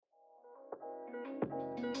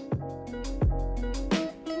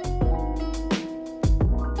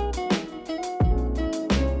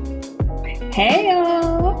Hey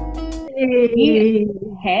y'all!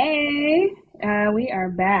 Hey. We are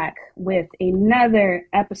back with another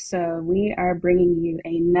episode. We are bringing you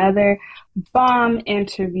another bomb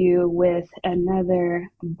interview with another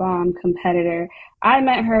bomb competitor. I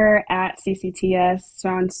met her at CCTS,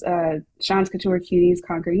 Sean's Couture Cuties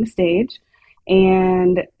Conquering the Stage,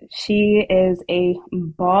 and she is a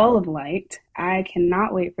ball of light. I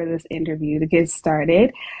cannot wait for this interview to get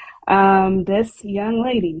started. This young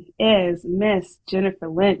lady is Miss Jennifer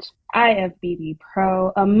Lynch, IFBB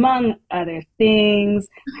Pro, among other things.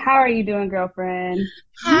 How are you doing, girlfriend?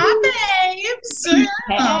 Hi, babes.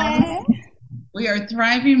 Hey. We are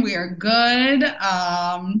thriving. We are good.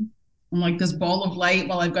 I'm like this ball of light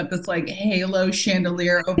while I've got this like halo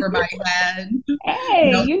chandelier over my head.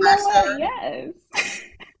 Hey, No you know what? pressure. Yes.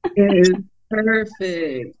 Is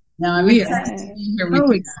perfect. No, I'm We excited are to be here with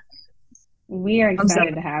so you. We are I'm excited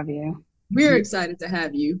sorry. to have you. We're excited to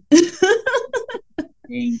have you.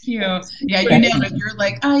 Thank you. Yeah, you nailed it. You're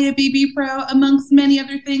like, I a BB Pro amongst many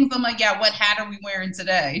other things. I'm like, yeah, what hat are we wearing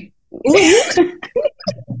today?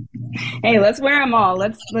 Hey, let's wear them all.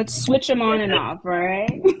 Let's switch them on and off, all right?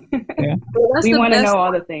 Well, that's We the want to best know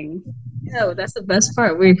all part. the things. Yeah, that's the best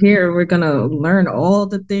part. We're here. We're gonna learn all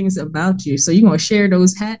the things about you. So you're gonna share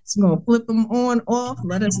those hats. You're gonna flip them on, off.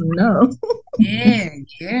 Let us know. Yeah,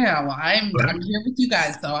 yeah. Well, I'm here with you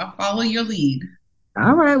guys, so I follow your lead.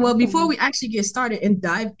 All right. Well, before Awesome. we actually get started and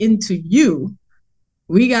dive into you,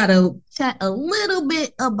 we gotta chat a little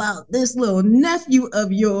bit about this little nephew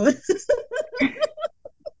of yours.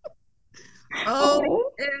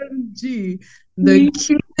 Oh, OMG. The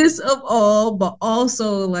cutest of all, but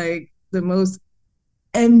also like the most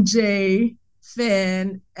MJ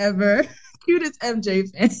fan ever. Cutest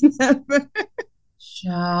MJ fan ever.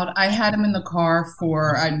 Child, I had him in the car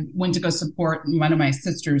I went to go support one of my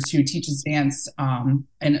sisters who teaches dance, and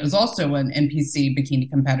is also an NPC bikini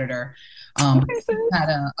competitor. okay, She sis. had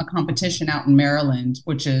a competition out in Maryland,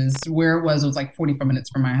 which is where it was like 45 minutes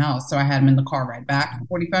from my house. So I had him in the car ride back for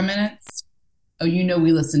 45 minutes. Oh,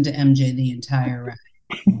 we listened to MJ the entire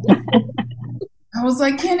ride. I was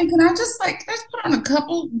like, Kenny, can I just put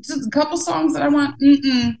on just a couple songs that I want?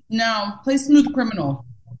 No, play Smooth Criminal.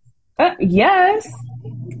 Yes,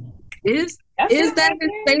 Is that's is it that right his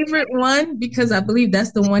there. favorite one? Because I believe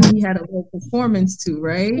that's the one he had a little performance to,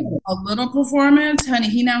 right? A little performance, honey.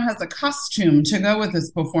 He now has a costume to go with his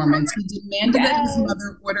performance. He demanded that his Yes.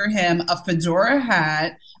 mother order him a fedora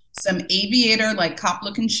hat, some aviator, like cop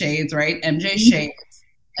looking shades, right? MJ shades,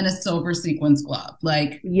 and a silver sequins glove.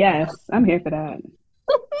 Like, Yes, I'm here for that.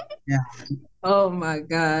 yeah. Oh my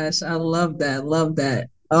gosh, I love that. Love that.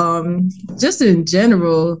 Just in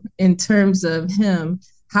general, in terms of him,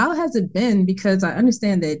 how has it been? Because I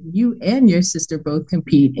understand that you and your sister both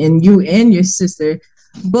compete, and you and your sister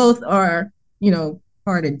both are,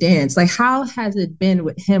 part of dance. Like, how has it been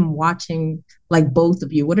with him watching like both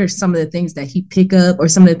of you? What are some of the things that he pick up, or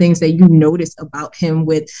some of the things that you notice about him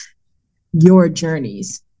with your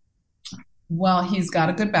journeys? Well, he's got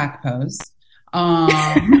a good back pose.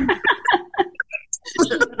 Um,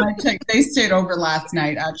 they stayed over last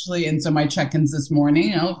night actually, and so my check-ins this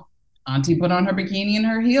morning, Auntie put on her bikini and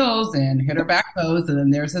her heels and hit her back pose, and then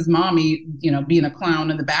there's his mommy, being a clown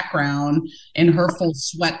in the background in her full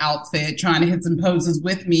sweat outfit, trying to hit some poses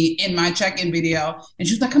with me in my check-in video. And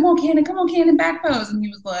she was like, come on, Cannon, back pose." And he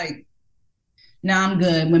was like, "Nah, I'm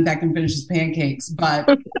good." Went back and finished his pancakes,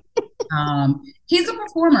 but he's a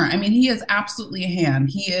performer. I mean, he is absolutely a hand.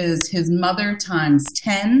 He is his mother times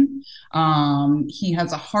 10. He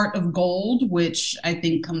has a heart of gold, which I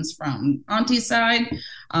think comes from Auntie's side.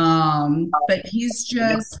 But he's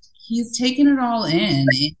taking it all in.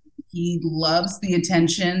 He loves the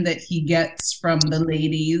attention that he gets from the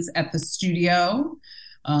ladies at the studio.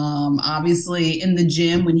 Obviously in the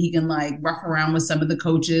gym when he can like rough around with some of the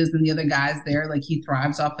coaches and the other guys there, like he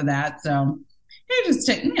thrives off of that. So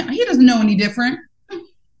he doesn't know any different.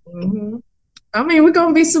 Mm-hmm. I mean, we're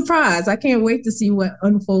gonna be surprised. I can't wait to see what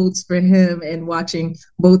unfolds for him and watching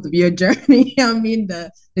both of your journey. I mean,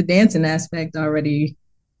 the dancing aspect already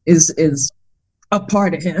is a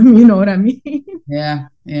part of him. You know what I mean? Yeah,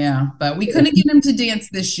 yeah. But we couldn't get him to dance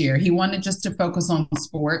this year. He wanted just to focus on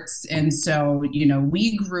sports. And so,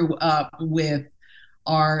 we grew up with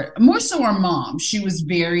more so our mom. She was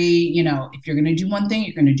very, if you're going to do one thing,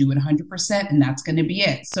 you're going to do it 100%, and that's going to be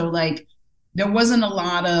it. So, like, there wasn't a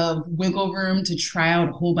lot of wiggle room to try out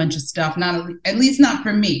a whole bunch of stuff. Not at least not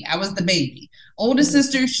for me. I was the baby. Oldest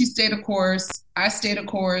sister, she stayed a course. I stayed a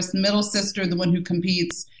course. Middle sister, the one who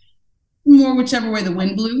competes more whichever way the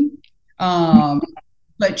wind blew.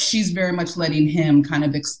 but she's very much letting him kind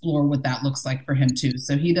of explore what that looks like for him too.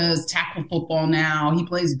 So he does tackle football now. He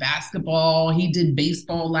plays basketball. He did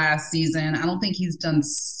baseball last season. I don't think he's done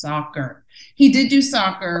soccer. He did do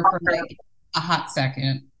soccer for like a hot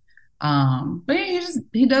second. But yeah,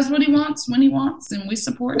 he does what he wants when he wants, and we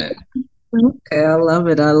support it. Okay, I love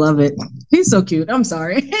it. I love it. He's so cute. I'm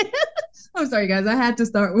sorry. I'm sorry, guys. I had to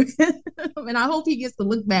start with him. And I hope he gets to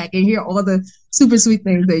look back and hear all the super sweet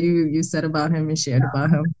things that you said about him and shared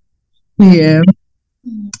about him. Yeah.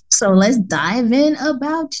 So let's dive in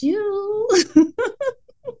about you.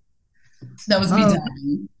 That was me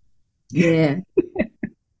diving. Yeah.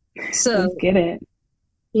 So let's get it.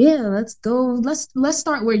 Yeah, let's go. Let's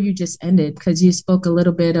start where you just ended, because you spoke a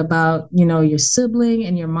little bit about, your sibling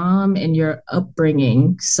and your mom and your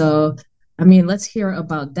upbringing. So, I mean, let's hear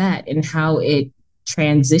about that and how it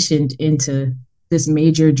transitioned into this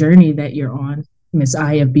major journey that you're on, Miss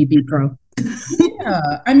IFBB Pro. Yeah,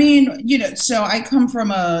 I mean, so I come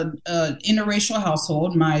from a interracial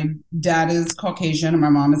household. My dad is Caucasian and my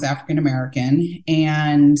mom is African American,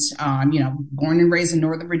 and born and raised in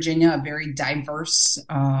Northern Virginia, a very diverse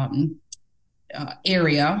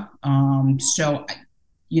area.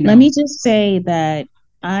 Let me just say that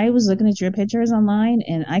I was looking at your pictures online,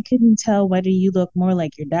 and I couldn't tell whether you look more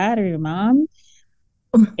like your dad or your mom.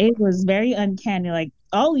 It was very uncanny. Like,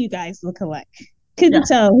 all you guys look alike. Couldn't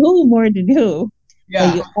tell who more than who. Yeah.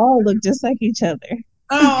 But you all look just like each other.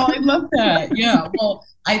 Oh, I love that. Yeah. Well,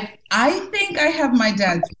 I think I have my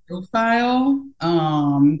dad's profile.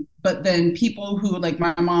 But then people who, like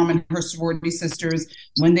my mom and her sorority sisters,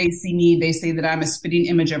 when they see me, they say that I'm a spitting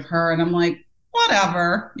image of her. And I'm like,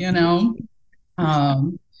 whatever,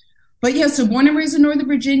 But yeah, so born and raised in Northern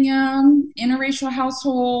Virginia, interracial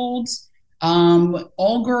household,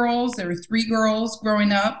 all girls. There were 3 girls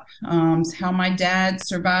growing up. How my dad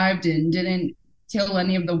survived and didn't kill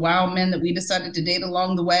any of the wild men that we decided to date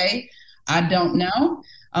along the way, I don't know.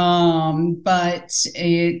 But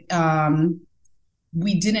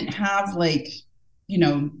we didn't have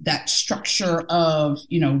that structure of,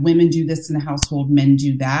 women do this in the household, men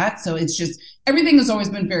do that. So it's just, everything has always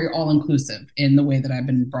been very all-inclusive in the way that I've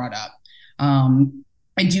been brought up.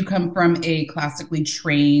 I do come from a classically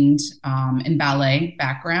trained in ballet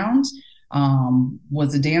background.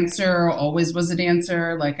 Was a dancer, always was a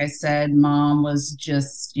dancer. Like I said, mom was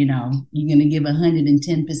just, you're going to give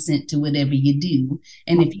 110% to whatever you do.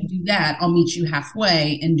 And if you do that, I'll meet you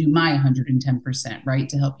halfway and do my 110%, right?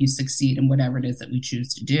 To help you succeed in whatever it is that we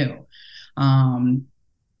choose to do.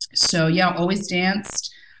 So yeah, always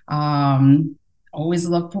danced, always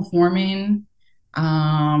loved performing.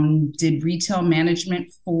 Did retail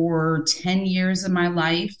management for 10 years of my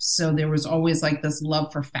life. So there was always like this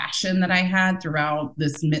love for fashion that I had throughout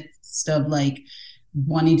this midst of like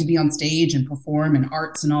wanting to be on stage and perform and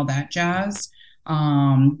arts and all that jazz.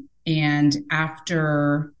 And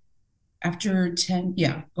after 10,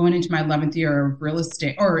 going into my 11th year of real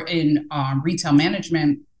estate or in retail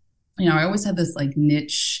management, I always had this like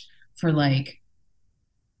niche for like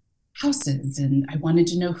houses, and I wanted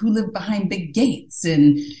to know who lived behind big gates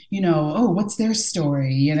and, what's their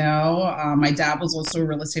story, My dad was also a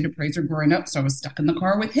real estate appraiser growing up, so I was stuck in the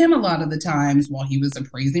car with him a lot of the times while he was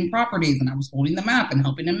appraising properties, and I was holding the map and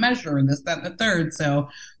helping him measure and this, that, and the third. So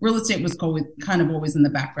real estate was kind of always in the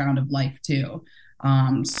background of life too.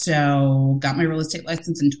 So got my real estate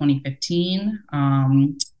license in 2015.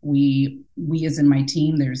 We as in my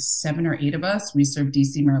team, there's 7 or 8 of us. We serve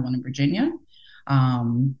DC, Maryland, and Virginia.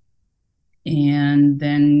 And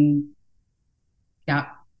then got,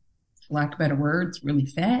 for lack of better words, really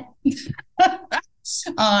fat.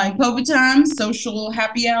 COVID time, social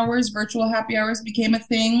happy hours, virtual happy hours became a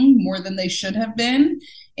thing more than they should have been,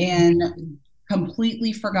 and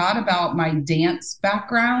completely forgot about my dance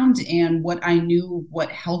background and what I knew what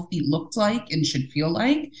healthy looked like and should feel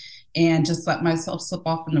like, and just let myself slip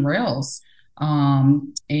off in the rails.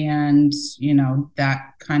 And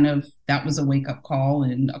that was a wake up call,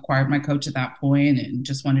 and acquired my coach at that point and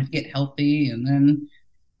just wanted to get healthy. And then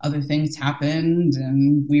other things happened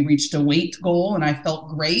and we reached a weight goal and I felt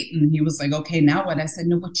great. And he was like, okay, now what? I said,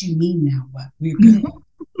 no, what you mean now what? We're good.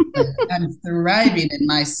 I'm thriving in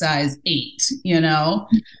my size 8,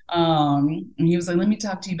 and he was like, let me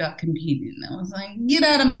talk to you about competing. And I was like, get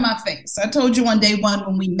out of my face. I told you on day 1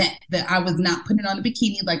 when we met that I was not putting on a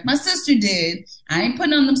bikini like my sister did. I ain't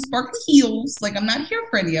putting on them sparkly heels. Like, I'm not here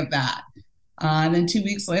for any of that. And then 2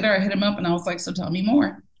 weeks later I hit him up and I was like, so tell me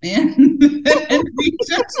more. And we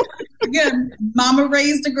just, again, mama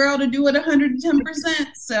raised a girl to do it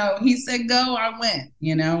 110%. So he said, go, I went,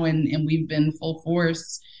 and we've been full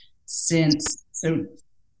force since. So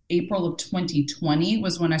April of 2020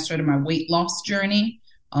 was when I started my weight loss journey.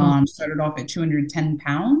 Started off at 210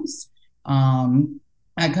 pounds.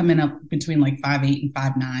 I come in up between like 5'8" and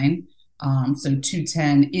 5'9". So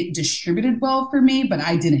 210, it distributed well for me, but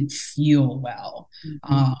I didn't feel well.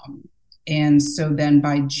 And so then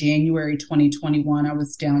by January 2021, I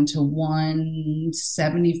was down to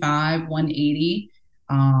 175, 180.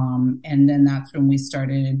 And then that's when we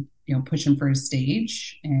started, pushing for a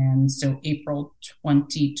stage. And so April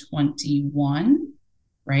 2021,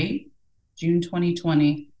 right? June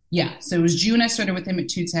 2020. Yeah. So it was June I started with him at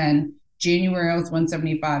 210. January I was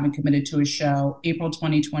 175 and committed to a show. April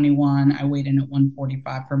 2021, I weighed in at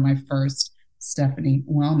 145 for my first Stephanie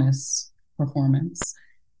Wellness performance.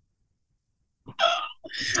 Oh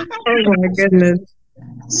my goodness.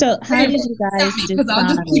 So how did you guys decide? I'll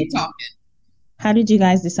just keep talking. How did you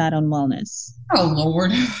guys decide on wellness? Oh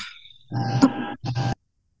Lord.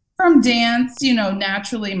 From dance,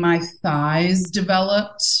 naturally my thighs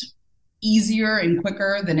developed easier and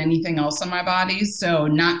quicker than anything else on my body. So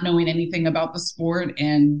not knowing anything about the sport,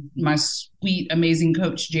 and my sweet, amazing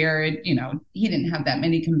coach, Jared, he didn't have that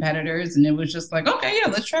many competitors, and it was just like, okay, yeah,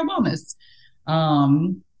 let's try wellness.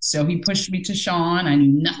 So he pushed me to Sean. I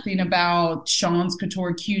knew nothing about Sean's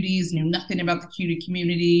Couture Cuties, knew nothing about the cutie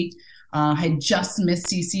community. Had just missed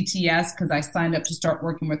CCTS because I signed up to start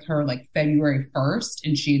working with her like February 1st,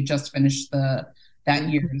 and she had just finished that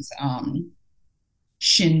year's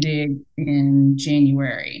shindig in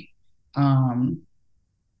January. And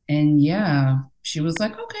yeah, she was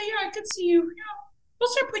like, okay, yeah, I could see you, we'll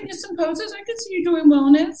start putting you some poses. I could see you doing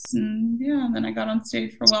wellness. And yeah, and then I got on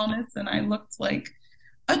stage for wellness and I looked like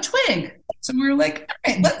a twig. So we were like, all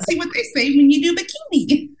right, let's see what they say when you do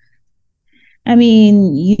bikini. I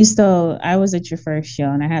mean, I was at your first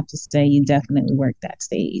show, and I have to say, you definitely worked that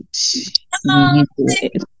stage. You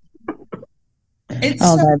did. It's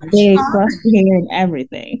all that big fluffy hair and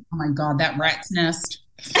everything. Oh my God, that rat's nest.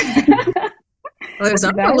 I'm a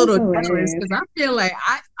little jealous because I feel like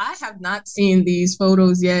I have not seen these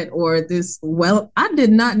photos yet, or this. Well, I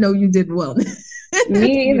did not know you did wellness.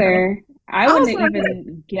 Me either. I wouldn't have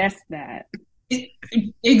even guessed that.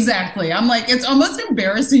 Exactly. I'm like, it's almost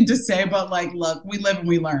embarrassing to say, but like, look, we live and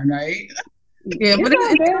we learn, right? Yeah, but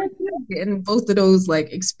it's getting both of those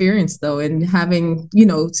like experience though, and having,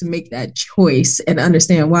 to make that choice and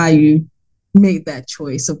understand why you made that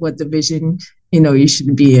choice of what division, you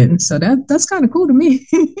should be in. So that's kind of cool to me.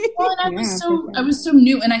 Well, and I was so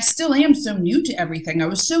new, and I still am so new to everything. I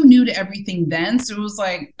was so new to everything then. So it was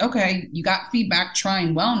like, okay, you got feedback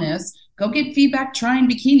trying wellness. Go get feedback trying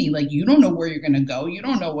bikini. Like, you don't know where you're going to go. You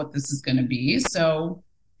don't know what this is going to be. So,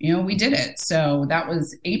 we did it. So that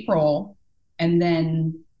was April. And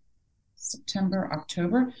then September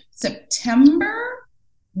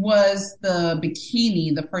was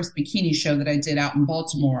the first bikini show that I did out in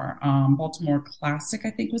Baltimore. Baltimore Classic,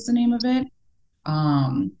 I think was the name of it.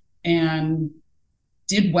 And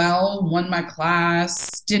did well, won my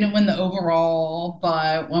class, didn't win the overall,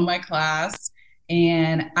 but won my class.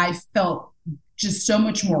 And I felt just so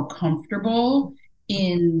much more comfortable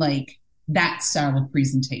in like that style of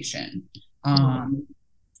presentation.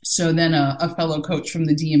 So then a fellow coach from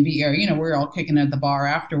the DMV area, we're all kicking at the bar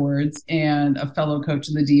afterwards, and a fellow coach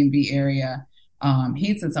in the DMV area,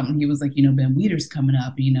 he said something. He was like, Ben Weeder's coming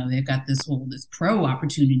up, they've got this pro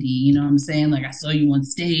opportunity, you know what I'm saying? Like, I saw you on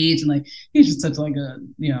stage, and like, he's just such like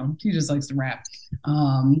he just likes to rap.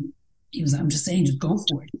 He was like, I'm just saying, just go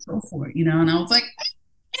for it, and I was like,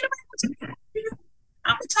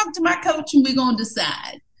 I'm gonna talk to my coach and we're gonna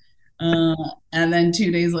decide. And then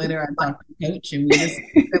 2 days later, I talked to the coach and we just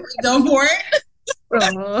go for it.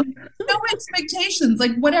 No expectations,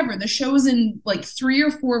 like whatever. The show's in like 3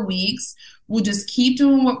 or 4 weeks. We'll just keep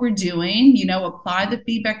doing what we're doing, apply the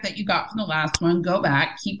feedback that you got from the last one, go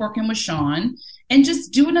back, keep working with Sean, and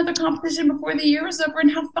just do another competition before the year is over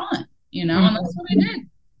and have fun, and that's what I did.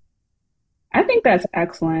 I think that's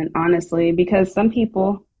excellent, honestly, because some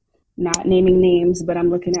people, not naming names, but I'm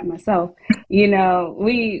looking at myself,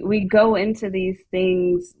 we go into these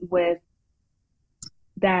things with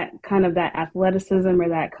that kind of that athleticism or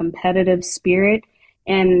that competitive spirit.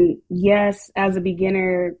 And yes, as a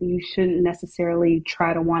beginner, you shouldn't necessarily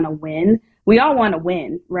try to want to win. We all want to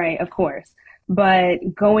win, right? Of course. But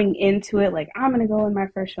going into it, like, I'm going to go in my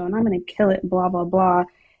first show and I'm going to kill it, blah, blah, blah,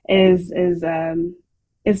 is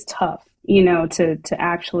tough, to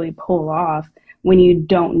actually pull off when you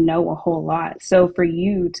don't know a whole lot. So for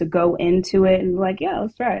you to go into it and like, yeah,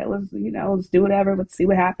 let's try it. Let's do whatever. Let's see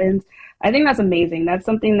what happens. I think that's amazing. That's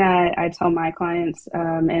something that I tell my clients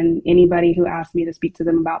and anybody who asks me to speak to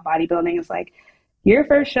them about bodybuilding is like, Your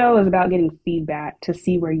first show is about getting feedback to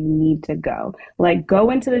see where you need to go. Like,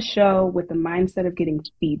 go into the show with the mindset of getting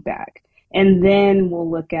feedback, and then we'll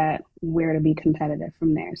look at where to be competitive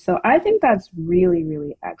from there. So I think that's really,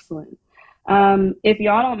 really excellent. If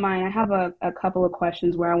y'all don't mind, I have a couple of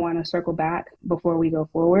questions where I want to circle back before we go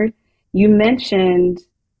forward. You mentioned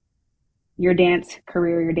your dance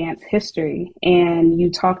career, your dance history, and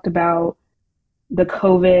you talked about the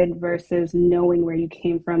COVID versus knowing where you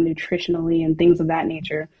came from nutritionally and things of that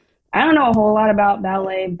nature. I don't know a whole lot about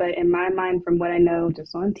ballet, but in my mind, from what I know,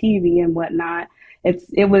 just on TV and whatnot,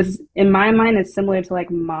 it was in my mind, it's similar to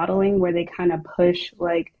like modeling, where they kind of push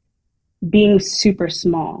like being super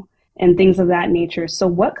small and things of that nature. So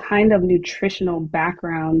what kind of nutritional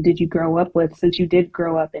background did you grow up with, since you did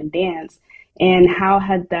grow up in dance? And how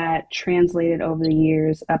had that translated over the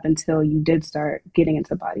years up until you did start getting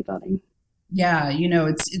into bodybuilding? Yeah,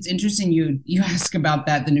 it's interesting you ask about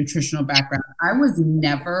that, the nutritional background. I was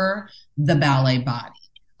never the ballet body.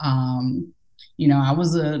 I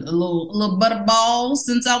was a little butterball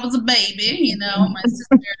since I was a baby. My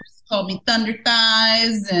sisters called me Thunder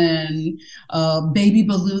Thighs, and Baby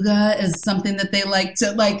Beluga is something that they like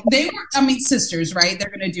to like. They were, sisters, right? They're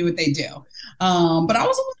gonna do what they do. But I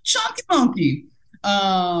was a little chunky monkey.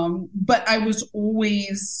 But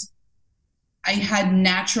I had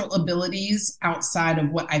natural abilities outside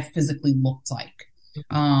of what I physically looked like.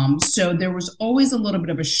 So there was always a little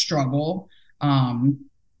bit of a struggle,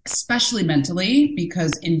 especially mentally,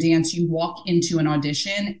 because in dance, you walk into an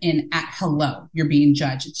audition and at hello, you're being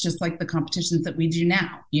judged. It's just like the competitions that we do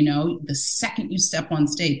now. The second you step on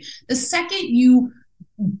stage, the second you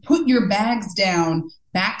put your bags down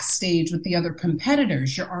backstage with the other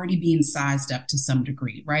competitors, you're already being sized up to some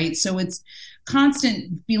degree, right? So it's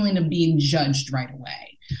constant feeling of being judged right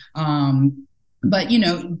away. But,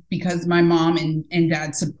 because my mom and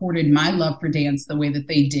dad supported my love for dance the way that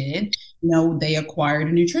they did, they acquired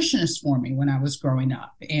a nutritionist for me when I was growing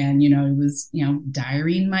up. And, it was,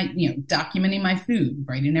 documenting my food,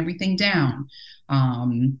 writing everything down.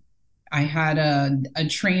 I had a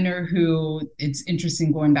trainer who, it's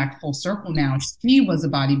interesting going back full circle now. She was a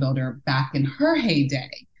bodybuilder back in her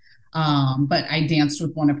heyday. But I danced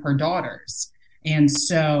with one of her daughters. And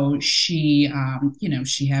so she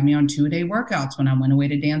had me on 2-a-day workouts when I went away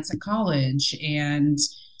to dance at college. And,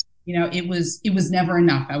 it was never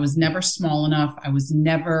enough. I was never small enough. I was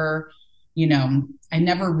never, I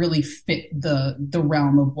never really fit the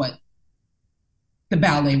realm of what the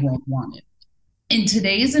ballet world wanted. In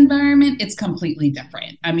today's environment, it's completely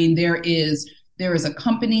different. There is a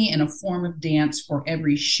company and a form of dance for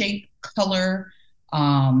every shape, color,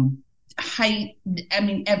 height,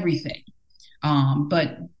 everything.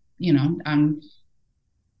 But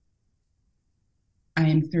I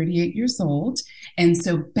am 38 years old. And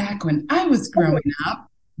so back when I was growing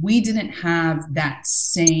up, we didn't have that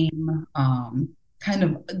same kind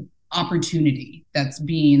of opportunity that's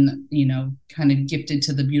being, kind of gifted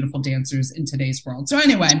to the beautiful dancers in today's world. So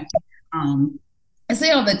anyway, I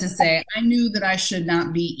say all that to say, I knew that I should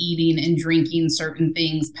not be eating and drinking certain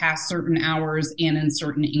things past certain hours and in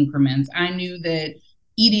certain increments. I knew that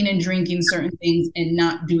eating and drinking certain things and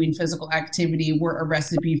not doing physical activity were a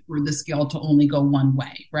recipe for the scale to only go one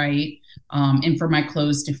way, right? And for my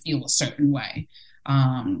clothes to feel a certain way.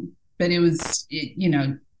 But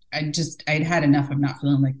I'd had enough of not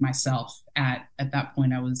feeling like myself at that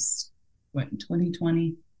point. I was, in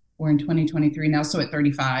 2020? We're in 2023 now, so at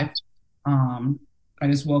 35. I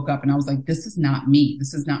just woke up and I was like, this is not me.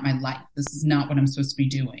 This is not my life. This is not what I'm supposed to be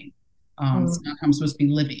doing. It's not how I'm supposed to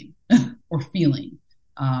be living or feeling.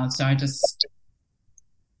 So I just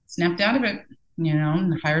snapped out of it,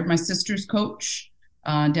 and hired my sister's coach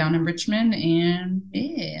down in Richmond, and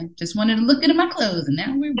just wanted to look good at my clothes, and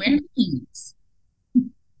now we're wearing jeans.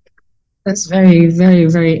 That's very, very,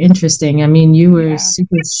 very interesting. You were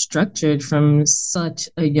super structured from such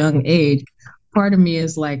a young age. Part of me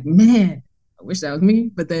is like, man, I wish that was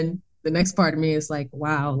me. But then the next part of me is like,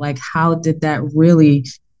 wow, like how did that really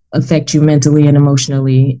affect you mentally and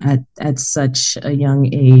emotionally at such a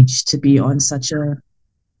young age to be on such a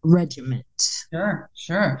regiment?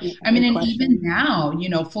 Sure. And even now,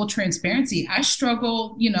 full transparency, I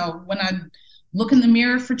struggle, when I look in the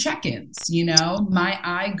mirror for check-ins, my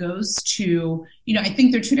eye goes to, I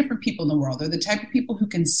think there are two different people in the world. They're the type of people who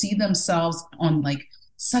can see themselves on like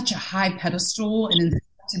such a high pedestal and in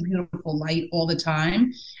such a beautiful light all the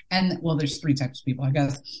time. And there's three types of people, I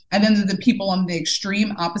guess. And then there are the people on the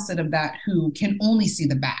extreme opposite of that who can only see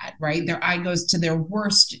the bad, right? Their eye goes to their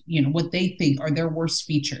worst, what they think are their worst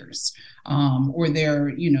features, or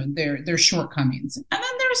their shortcomings. And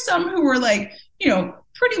then there's some who are like,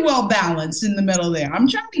 pretty well balanced in the middle there. I'm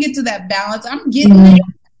trying to get to that balance. I'm getting there.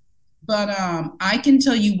 But I can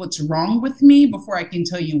tell you what's wrong with me before I can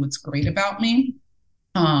tell you what's great about me.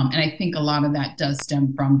 And I think a lot of that does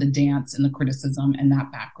stem from the dance and the criticism and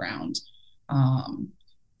that background.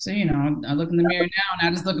 So, you know, I look in the mirror now and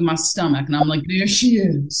I just look at my stomach and I'm like, there she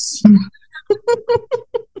is.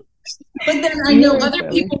 But then I know other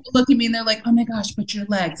people will look at me and they're like, oh my gosh, but your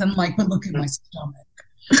legs. I'm like, but look at my stomach.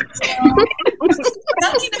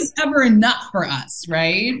 Nothing is ever enough for us,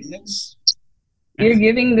 right? You're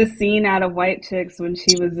giving the scene out of White Chicks when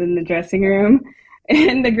she was in the dressing room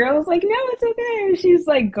and the girl was like, no, it's okay. And she's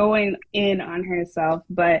like going in on herself.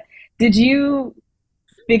 But did you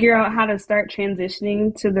figure out how to start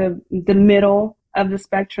transitioning to the middle of the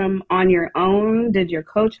spectrum on your own? Did your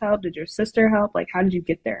coach help? Did your sister help? Like, how did you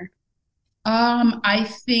get there? I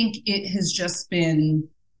think it has just been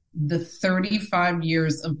the 35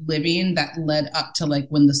 years of living that led up to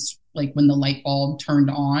when the light bulb turned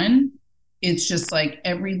on. It's just like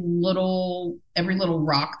every little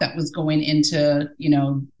rock that was going into, you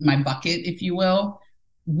know, my bucket, if you will,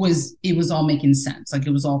 was all making sense. Like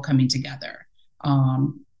it was all coming together.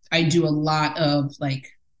 I do a lot of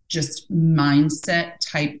just mindset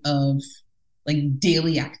type of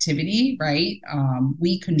daily activity, right?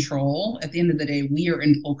 We control, at the end of the day, we are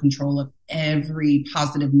in full control of every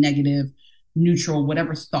positive, negative, neutral,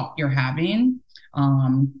 whatever thought you're having.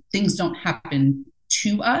 Things don't happen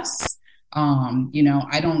to us. You know,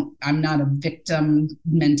 I'm not a victim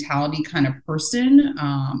mentality kind of person.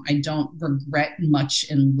 I don't regret much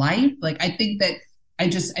in life. I think that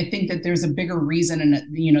there's a bigger reason,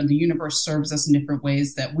 and you know, the universe serves us in different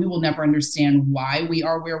ways that we will never understand why we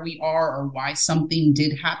are where we are or why something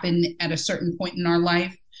did happen at a certain point in our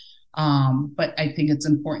life. But I think it's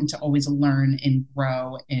important to always learn and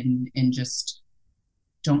grow and just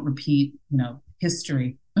don't repeat, you know,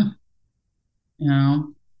 history. You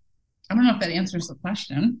know, I don't know if that answers the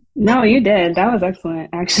question. No, you did. That was excellent,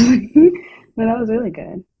 actually. No, that was really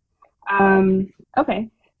good. Okay.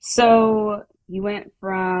 So you went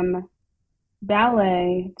from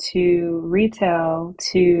ballet to retail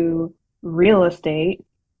to real estate,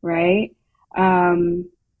 right? And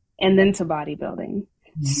then to bodybuilding.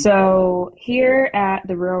 Mm-hmm. So here at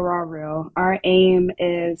the Real Raw Real, our aim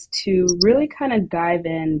is to really kind of dive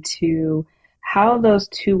into how those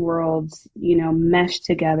two worlds, you know, mesh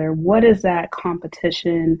together. What is that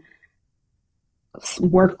competition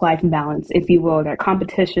work-life balance, if you will, that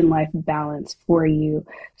competition life balance for you?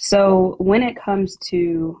 So when it comes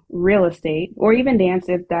to real estate or even dance,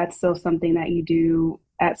 if that's still something that you do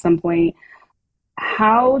at some point,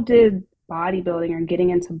 how did bodybuilding or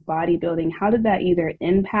getting into bodybuilding, how did that either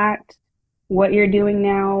impact what you're doing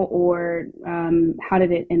now, or how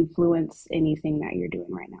did it influence anything that you're doing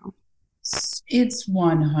right now? It's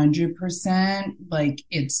 100%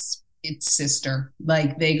 it's sister.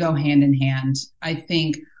 They go hand in hand. I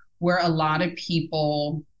think where a lot of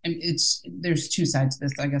people, and there's two sides to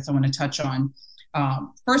this I guess I want to touch on.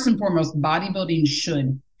 First and foremost, bodybuilding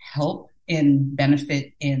should help and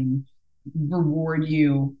benefit and reward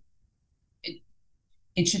you.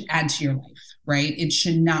 It should add to your life, right? It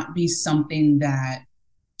should not be something that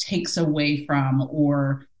takes away from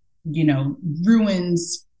or, you know,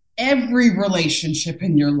 ruins every relationship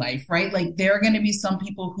in your life, right? There are going to be some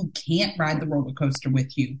people who can't ride the roller coaster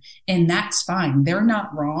with you, and that's fine. They're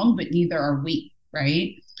not wrong, but neither are we,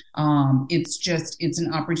 right? It's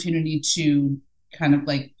an opportunity to kind of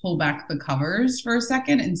pull back the covers for a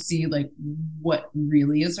second and see what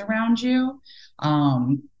really is around you.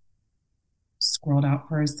 Scrolled out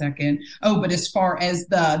for a second. Oh, but as far as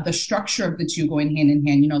the structure of the two going hand in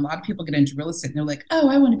hand, you know, a lot of people get into real estate and they're like, oh,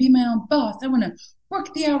 I want to be my own boss. I want to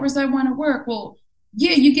work the hours I want to work. Well,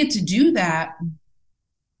 yeah, you get to do that,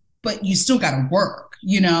 but you still got to work,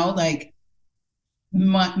 you know,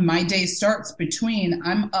 my day starts between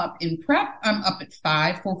I'm up in prep. I'm up at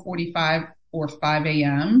 4:45 or 5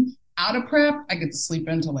 a.m. Out of prep, I get to sleep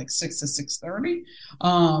until 6 to 6:30.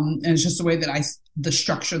 And it's just the way that the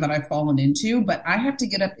structure that I've fallen into, but I have to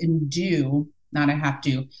get up and I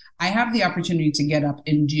have the opportunity to get up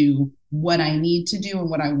and do what I need to do and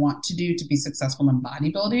what I want to do to be successful in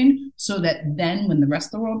bodybuilding, so that then when the rest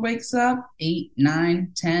of the world wakes up, 8,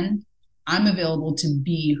 9, 10, I'm available to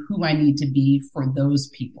be who I need to be for those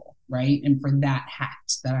people, right? And for that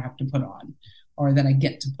hat that I have to put on, or that I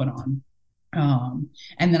get to put on.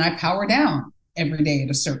 And then I power down every day at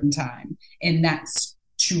a certain time. And that's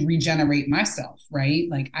to regenerate myself, right?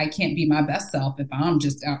 I can't be my best self if I'm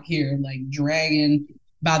just out here dragging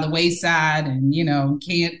by the wayside and, you know,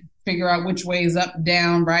 can't figure out which way is up,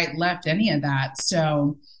 down, right, left, any of that.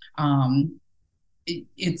 So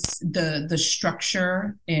it's the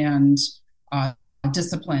structure and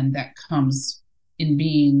discipline that comes in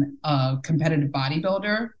being a competitive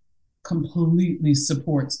bodybuilder completely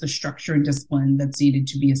supports the structure and discipline that's needed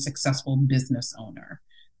to be a successful business owner,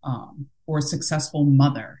 or a successful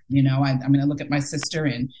mother. I mean, I look at my sister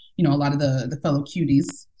and, a lot of the fellow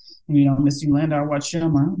cuties, Miss Yolanda, I watch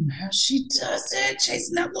them. I don't know how she does it,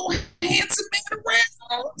 chasing that little handsome man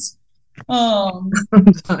around. I'm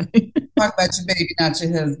sorry. Talk about your baby, not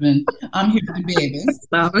your husband. I'm here for the babies.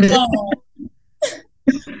 Stop it.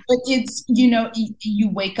 But it's, you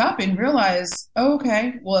wake up and realize, oh,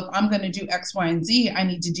 okay, well, if I'm going to do X, Y, and Z, I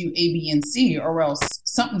need to do A, B, and C, or else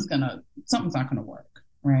something's not going to work,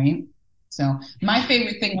 right? So my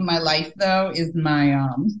favorite thing in my life, though, is my, I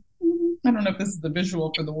don't know if this is the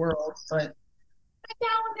visual for the world, but my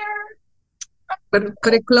calendar.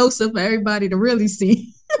 Put it closer for everybody to really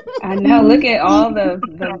see. I know. Look at all the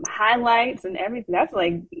highlights and everything. That's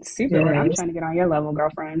like super. Yes. I'm trying to get on your level,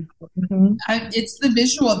 girlfriend. Mm-hmm. It's the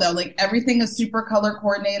visual, though. Like, everything is super color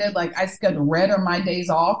coordinated. Like, I schedule red on my days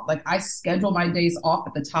off. Like, I schedule my days off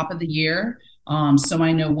at the top of the year. So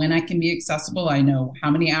I know when I can be accessible. I know how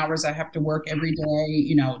many hours I have to work every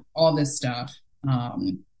day, all this stuff.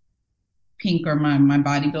 Pink are my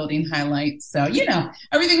bodybuilding highlights. So,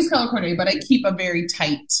 everything's color coordinated, but I keep a very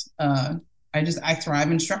tight, I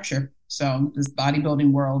thrive in structure. So this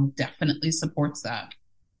bodybuilding world definitely supports that.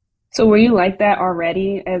 So were you like that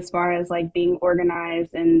already as far as like being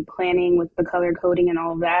organized and planning with the color coding and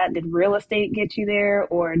all of that? Did real estate get you there,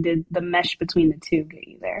 or did the mesh between the two get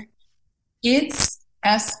you there? It's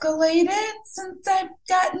escalated since I've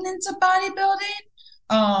gotten into bodybuilding.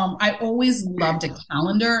 I always loved a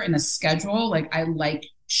calendar and a schedule. Like, I like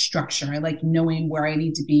structure. I like knowing where I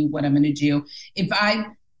need to be, what I'm going to do. If I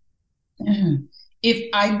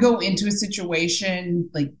go into a situation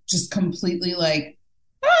like just completely like,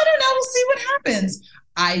 oh, I don't know, we'll see what happens,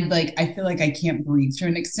 I feel like I can't breathe to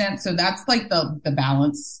an extent. So that's like the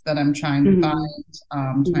balance that I'm trying to find.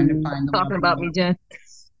 Trying to find the Talking about me, Jen.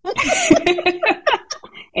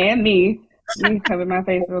 And me. Let me cover my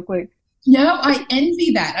face real quick. No, I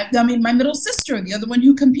envy that. I mean, my middle sister, the other one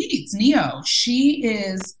who competes, Neo, she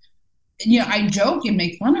is, I joke and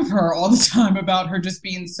make fun of her all the time about her just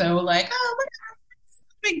being so like, oh, what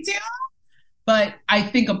big deal. But I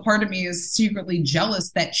think a part of me is secretly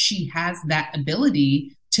jealous that she has that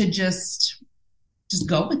ability to just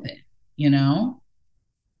go with it,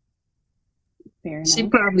 Fair enough. She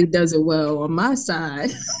probably does it well. On my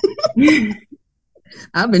side,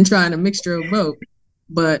 I've been trying a mixture of both,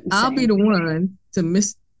 but I'll be the one to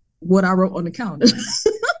miss what I wrote on the calendar.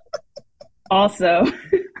 Also,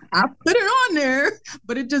 I put it on there,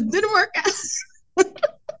 but it just didn't work out.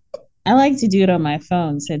 I like to do it on my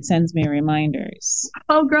phone, so it sends me reminders.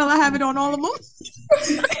 Oh, girl, I have it on all of them.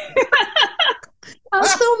 I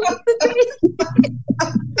still miss the day.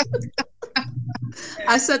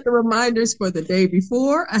 I set the reminders for the day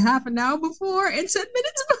before, a half an hour before, and 10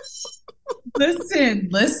 minutes before. Listen.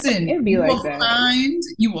 It'd be like that.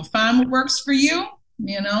 You will find what works for you,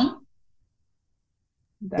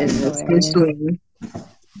 That's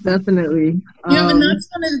Definitely. And that's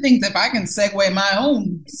one of the things, if I can segue my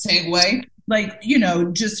own segue, like,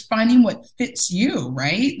 just finding what fits you,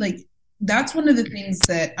 right? Like, that's one of the things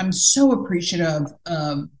that I'm so appreciative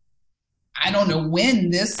of. I don't know when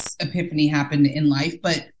this epiphany happened in life,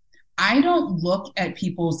 but I don't look at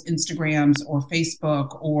people's Instagrams or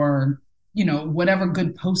Facebook or, whatever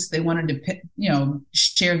good posts they wanted to,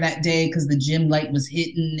 share that day because the gym light was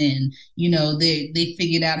hitting and, they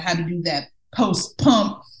figured out how to do that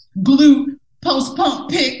post-pump glute post-pump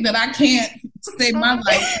pic that I can't save my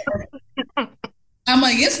life. I'm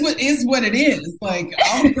like, it's what it is. Like,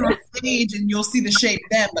 I'll get on stage and you'll see the shape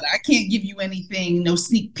then, but I can't give you anything, no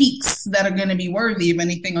sneak peeks that are going to be worthy of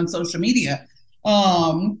anything on social media.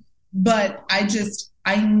 But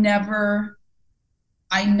I never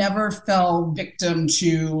fell victim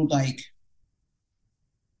to like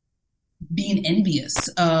being envious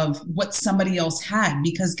of what somebody else had,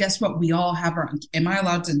 because guess what? We all have our, am I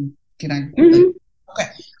allowed to, can I? Mm-hmm.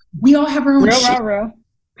 Okay. We all have our own shit. Real.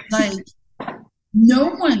 Like,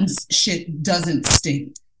 no one's shit doesn't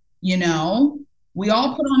stink, We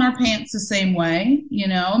all put on our pants the same way,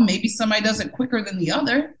 maybe somebody does it quicker than the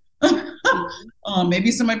other.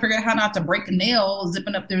 Maybe somebody forgot how not to break a nail,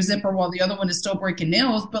 zipping up their zipper while the other one is still breaking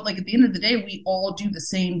nails. But like, at the end of the day, we all do the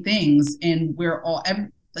same things, and we're all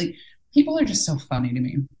like, people are just so funny to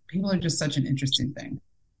me. People are just such an interesting thing.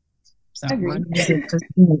 So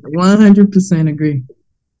 100% agree.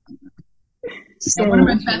 Now, one of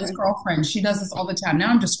my Sure. best girlfriends, she does this all the time. Now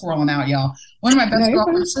I'm just scrolling out, y'all. One of my best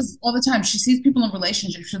girlfriends, she does all the time. She sees people in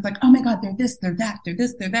relationships. She's like, oh my God, they're this, they're that, they're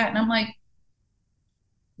this, they're that. And I'm like,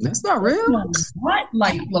 that's not real. What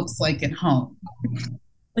life looks like at home.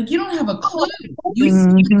 Like, you don't have a clue. You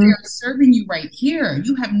see they're serving you right here.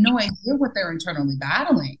 You have no idea what they're internally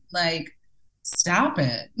battling. Like, stop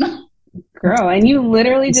it. Girl, and you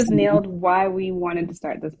literally just nailed why we wanted to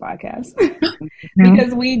start this podcast.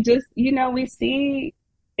 Because we just, we see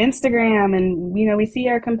Instagram and, we see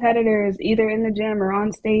our competitors either in the gym or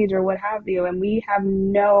on stage or what have you, and we have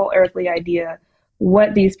no earthly idea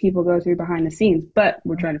what these people go through behind the scenes, but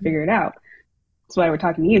we're trying to figure it out. That's why we're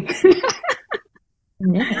talking to you.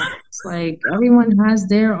 Yeah, it's like everyone has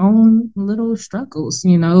their own little struggles,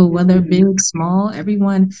 whether big, small,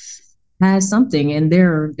 everyone has something, and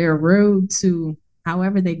their road to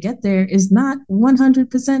however they get there is not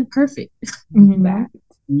 100% perfect. I mean, I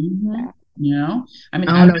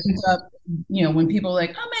wake up, when people are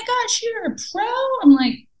like, oh my gosh, you're a pro. I'm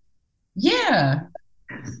like, yeah,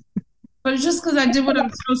 but it's just because I did what I'm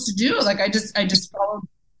supposed to do. Like, I just followed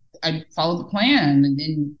the plan,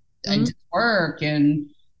 and I did work. And,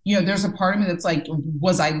 there's a part of me that's like,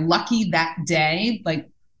 was I lucky that day? Like,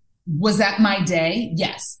 was that my day?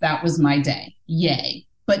 Yes, that was my day. Yay.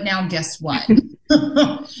 But now guess what?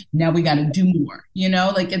 Now we got to do more,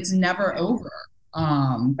 like it's never over.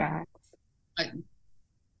 And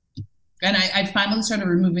I finally started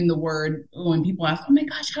removing the word when people ask, oh my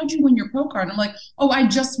gosh, how'd you win your pro card? And I'm like, oh, I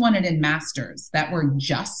just won it in Masters. That word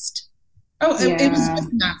just. Oh, it was just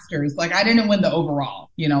Masters. Like, I didn't win the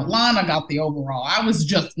overall. Lana got the overall. I was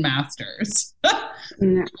just Masters.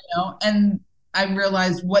 And I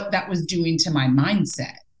realized what that was doing to my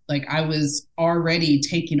mindset. Like, I was already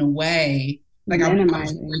taking away, like I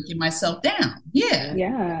was breaking myself down.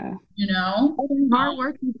 Yeah. Hard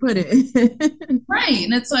work you put it. Right.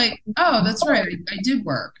 And it's like, oh, that's right. I did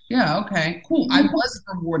work. Yeah. Okay, cool. I was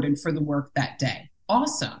rewarded for the work that day.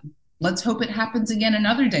 Awesome. Let's hope it happens again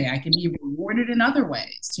another day. I can be rewarded in other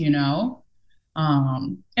ways, and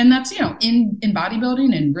that's, in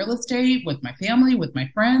bodybuilding and real estate, with my family, with my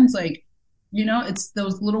friends, like, it's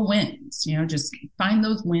those little wins, just find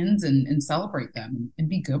those wins and celebrate them and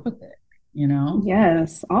be good with it,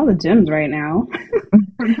 Yes, all the gyms right now.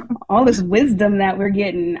 All this wisdom that we're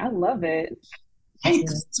getting. I love it. Hey,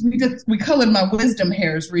 we colored my wisdom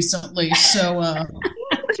hairs recently, so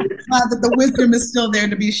glad that the wisdom is still there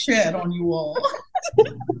to be shed on you all.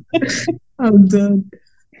 I'm done.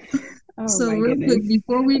 Oh, so real quick,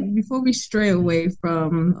 before we stray away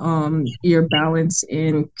from your balance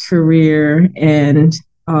in career and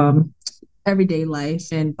everyday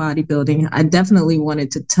life and bodybuilding, I definitely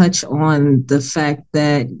wanted to touch on the fact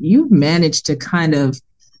that you managed to kind of,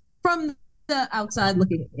 from the outside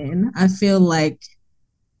looking in, I feel like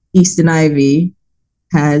Easton Ivy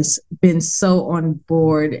has been so on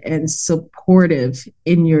board and supportive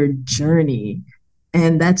in your journey.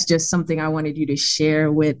 And that's just something I wanted you to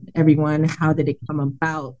share with everyone. How did it come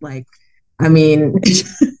about? Like, I mean,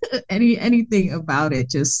 anything about it,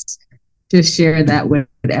 just share that with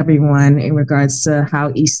everyone in regards to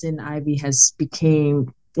how Easton Ivy has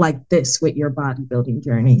became like this with your bodybuilding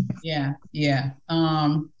journey. Yeah.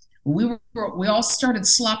 We all started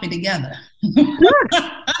sloppy together.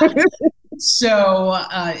 So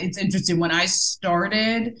it's interesting. When I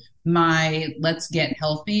started my let's get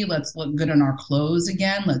healthy, let's look good in our clothes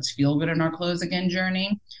again, let's feel good in our clothes again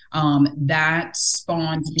journey, that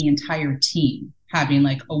spawned the entire team having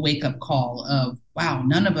like a wake-up call of, wow,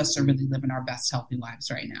 none of us are really living our best healthy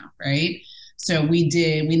lives right now, right? So we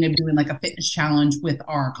ended up doing like a fitness challenge with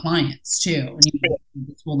our clients too. And you know,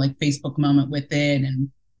 this whole like Facebook moment with it.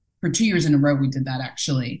 And for 2 years in a row, we did that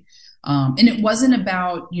actually. And it wasn't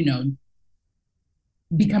about,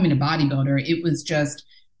 becoming a bodybuilder. It was just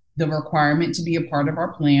the requirement to be a part of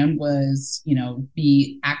our plan was,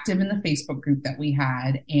 be active in the Facebook group that we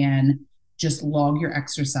had and just log your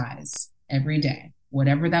exercise every day,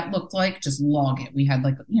 whatever that looked like, just log it. We had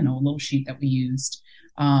like, a little sheet that we used.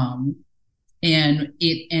 And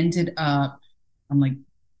it ended up, I'm like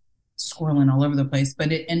scrolling all over the place,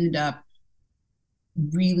 but it ended up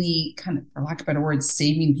really kind of, for lack of a better word,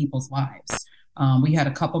 saving people's lives. We had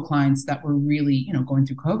a couple clients that were really, going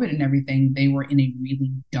through COVID and everything. They were in a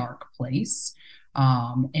really dark place.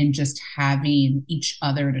 And just having each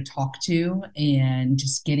other to talk to and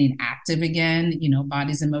just getting active again,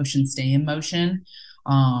 bodies in motion, stay in motion.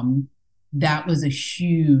 That was a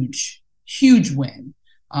huge, huge win.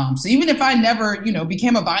 So even if I never,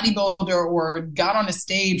 became a bodybuilder or got on a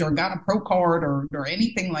stage or got a pro card or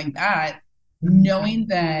anything like that, knowing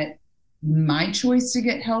that my choice to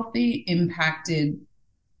get healthy impacted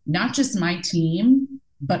not just my team,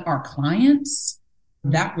 but our clients.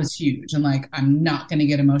 That was huge. And like, I'm not going to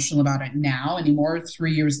get emotional about it now anymore,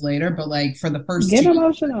 3 years later, but like for the first Get 2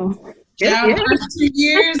 emotional. first 2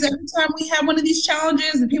 years, every time we had one of these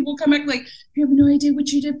challenges and people come back like, you have no idea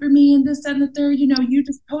what you did for me and this and the third, you know, you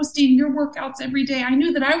just posting your workouts every day. I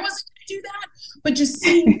knew that I wasn't going to do that, but just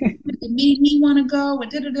seeing it made me want to go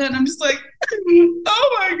and da-da-da. And I'm just like,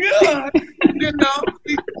 oh my God, you know,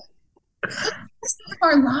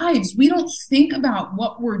 our lives, we don't think about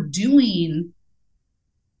what we're doing.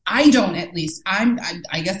 I don't, at least.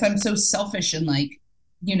 I guess I'm so selfish and like,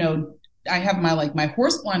 you know, I have my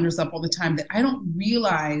horse blinders up all the time that I don't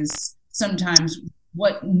realize sometimes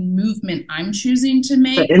what movement I'm choosing to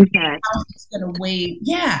make, how it's going to weigh.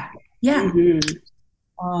 Yeah. Mm-hmm.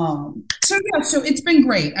 So it's been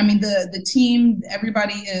great. I mean, the team,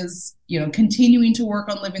 everybody is, you know, continuing to work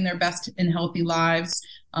on living their best and healthy lives.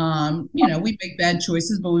 You know, we make bad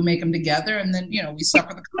choices, but we make them together, and then, you know, we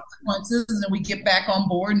suffer the consequences, and then we get back on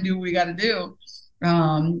board and do what we got to do.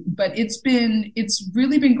 But it's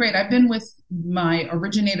really been great. I've been with my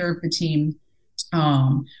originator of the team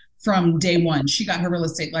from day one. She got her real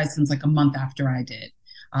estate license like a month after I did.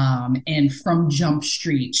 And from Jump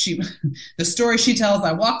Street, the story she tells,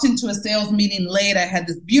 I walked into a sales meeting late. I had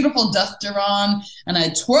this beautiful duster on and I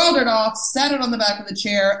twirled it off, sat it on the back of the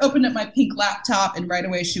chair, opened up my pink laptop. And right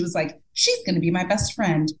away she was like, she's going to be my best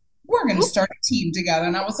friend. We're going to start a team together.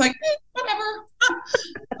 And I was like,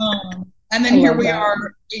 whatever. And then here we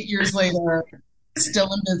are 8 years later, still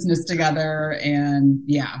in business together. And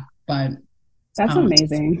yeah, but that's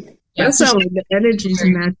amazing. Yeah, that sounds like the energies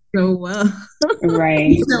match so well.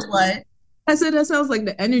 Right. You know what? I said that sounds like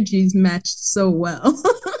the energies matched so well.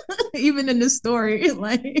 Even in the story.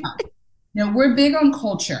 Like, you know, we're big on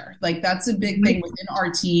culture. Like, that's a big thing within our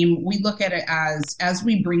team. We look at it as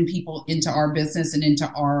we bring people into our business and into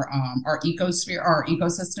our ecosphere, our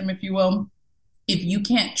ecosystem, if you will. If you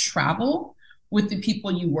can't travel with the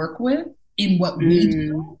people you work with in what we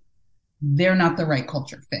do, they're not the right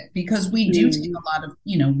culture fit, because we do take a lot of,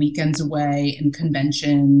 you know, weekends away and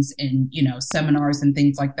conventions and, you know, seminars and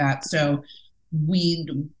things like that. So we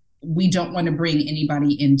don't want to bring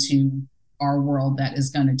anybody into our world that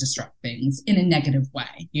is going to disrupt things in a negative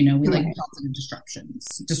way. You know, we like positive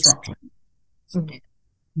disruption.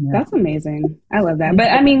 Yeah. That's amazing. I love that. But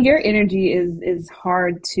I mean, your energy is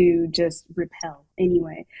hard to just repel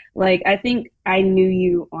anyway. Like, I think I knew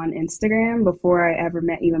you on Instagram before I ever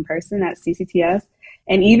met you in person at CCTS.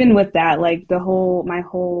 And even with that, like my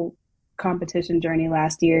whole competition journey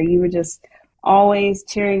last year, you were just always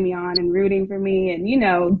cheering me on and rooting for me and, you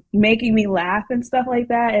know, making me laugh and stuff like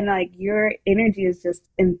that. And like, your energy is just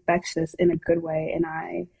infectious in a good way. And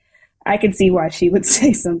I could see why she would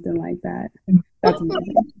say something like that. That's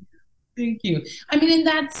amazing. Thank you. I mean, and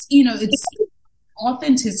that's, you know, it's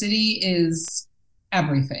authenticity is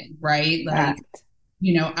everything, right? Like,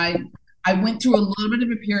 you know, I went through a little bit of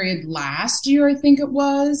a period last year, I think it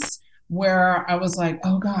was, where I was like,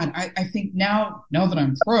 oh God, I think now that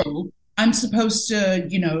I'm pro, I'm supposed to,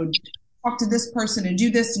 you know, talk to this person and do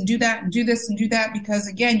this and do that and do this and do that, because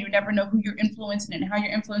again, you never know who you're influencing and how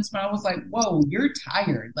you're influenced. But I was like, whoa, you're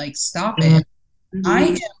tired. Like, stop it. I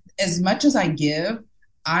am, as much as I give,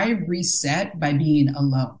 I reset by being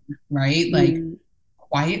alone, right? Like,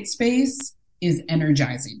 quiet space is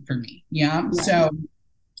energizing for me. Yeah. Right. So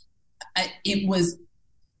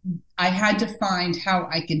I had to find how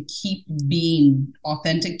I could keep being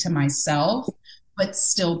authentic to myself, but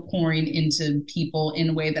still pouring into people in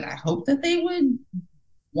a way that I hope that they would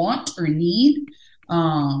want or need.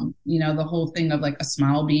 You know, the whole thing of like a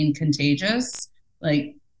smile being contagious.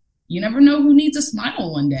 Like, you never know who needs a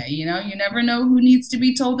smile one day. You know, you never know who needs to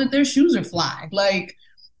be told that their shoes are fly. Like,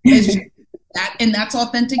 it's just that, and that's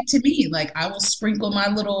authentic to me. Like, I will sprinkle my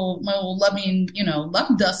little loving, you know,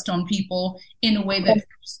 love dust on people in a way that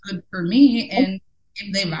feels good for me. And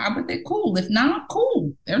if they vibe with it, cool. If not,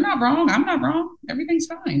 cool. They're not wrong. I'm not wrong. Everything's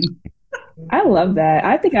fine. I love that.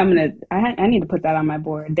 I think I need to put that on my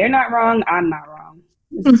board. They're not wrong. I'm not wrong.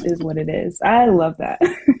 This is what it is. I love that.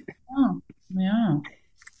 Oh, yeah.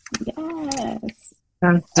 Yes.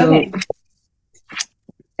 That's dope. Okay.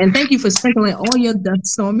 And thank you for sprinkling all your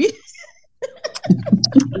dust on me.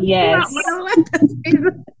 Yes.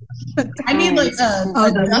 I need like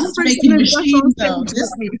a dust making machine though.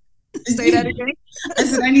 Say that again. I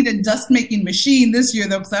said I need a dust making machine this year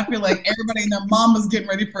though, because I feel like everybody and their mama's getting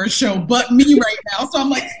ready for a show but me right now. So I'm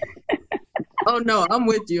like, oh no, I'm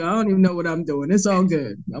with you. I don't even know what I'm doing. It's all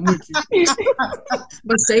good. I'm with you.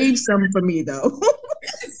 But save some for me though.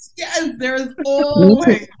 Yes, there's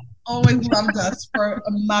always loved us for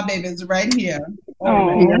my babies right here.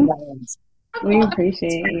 Always. Oh, we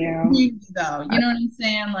appreciate you. Though, you know what I'm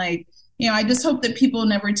saying? Like, I just hope that people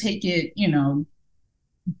never take it,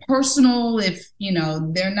 personal if,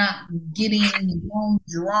 they're not getting long,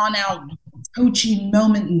 drawn out coaching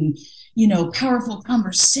moment and, powerful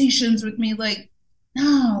conversations with me. Like,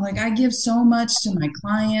 no, like I give so much to my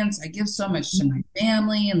clients. I give so much to my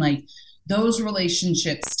family, and like those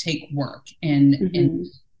relationships take work and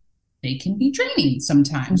they can be draining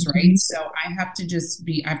sometimes, right? So I have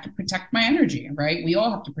to protect my energy, right? We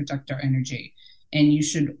all have to protect our energy.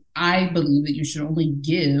 And I believe that you should only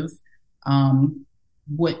give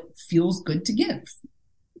what feels good to give.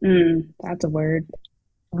 That's a word.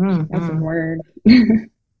 That's a word.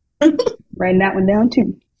 Writing that one down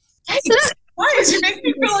too. Why did you make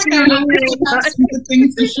me feel like I really have some good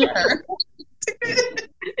things to share?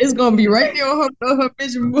 It's gonna be right there on her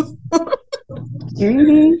vision board.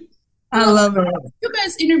 I love it. You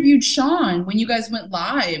guys interviewed Sean when you guys went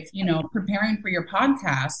live, preparing for your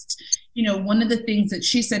podcast. One of the things that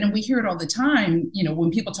she said, and we hear it all the time,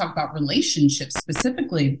 when people talk about relationships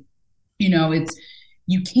specifically, it's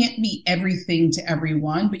you can't be everything to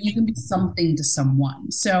everyone, but you can be something to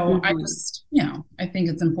someone. So I just, I think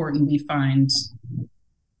it's important we find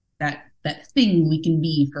that thing we can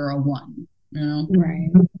be for a one, Right.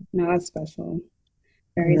 No, that's special.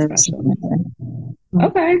 Very special.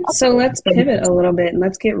 Okay, so let's pivot a little bit and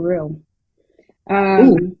let's get real.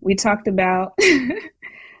 We talked about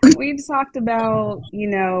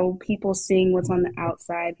people seeing what's on the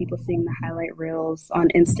outside, people seeing the highlight reels on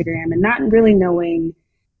Instagram and not really knowing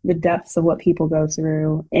the depths of what people go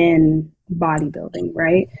through in bodybuilding,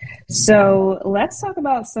 right? So let's talk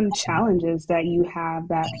about some challenges that you have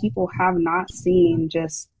that people have not seen,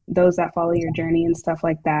 just those that follow your journey and stuff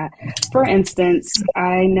like that. For instance,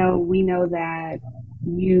 we know that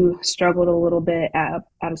you struggled a little bit at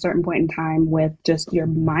a certain point in time with just your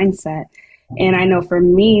mindset. And I know for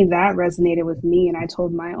me, that resonated with me. And I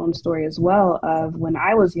told my own story as well of when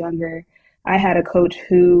I was younger, I had a coach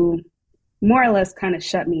who more or less kind of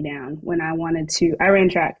shut me down when I ran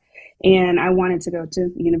track and I wanted to go to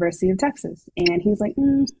the University of Texas. And he's like,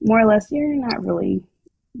 more or less, you're not really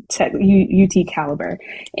UT caliber.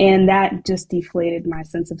 And that just deflated my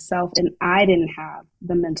sense of self. And I didn't have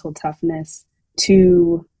the mental toughness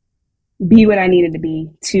to be what I needed to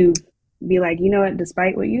be like, you know what,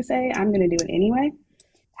 despite what you say, I'm going to do it anyway.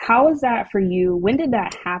 How was that for you? When did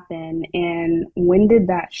that happen? And when did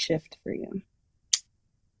that shift for you?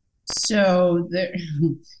 So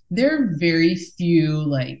there are very few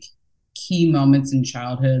like key moments in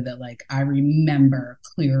childhood that like I remember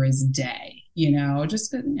clear as day.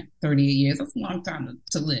 Just 38 years, that's a long time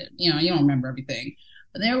to live. You don't remember everything.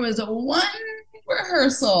 But there was one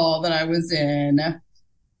rehearsal that I was in.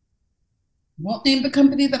 Won't name the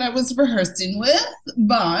company that I was rehearsing with,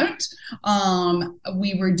 but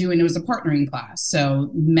it was a partnering class.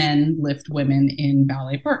 So men lift women in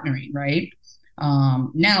ballet partnering, right?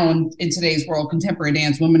 Now in today's world, contemporary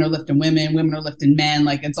dance, women are lifting women are lifting men.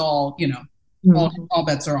 Like it's all, all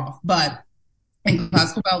bets are off. But in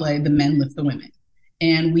classical ballet, the men lift the women.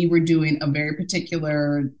 And we were doing a very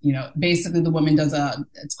particular, basically the woman does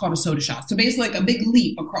it's called a soda shot. So basically like a big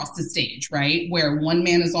leap across the stage, right? Where one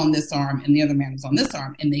man is on this arm and the other man is on this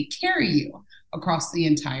arm and they carry you across the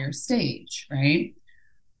entire stage, right?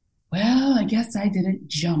 Well, I guess I didn't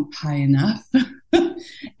jump high enough.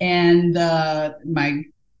 And I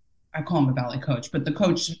call him a ballet coach, but the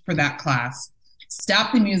coach for that class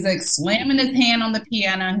stopped the music, slamming his hand on the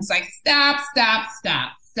piano. And he's like, stop.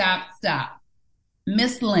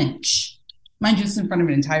 Miss Lynch, mind you, it's in front of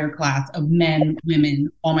an entire class of men,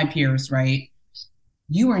 women, all my peers, right?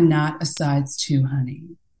 You are not a size 2, honey.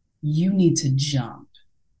 You need to jump.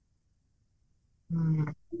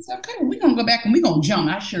 It's okay. We're going to go back and we're going to jump.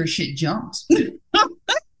 I sure shit jumped. I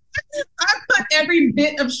put every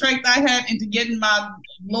bit of strength I had into getting my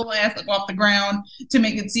little ass up off the ground to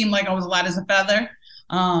make it seem like I was light as a feather.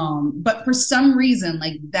 But for some reason,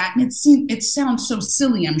 like that, it sounds so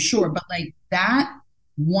silly, I'm sure, but like that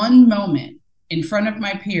one moment in front of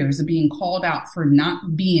my peers of being called out for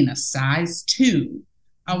not being a size 2,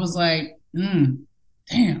 I was like,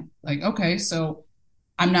 damn, like, okay, so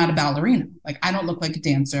I'm not a ballerina. Like, I don't look like a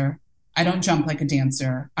dancer. I don't jump like a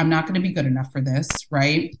dancer. I'm not going to be good enough for this,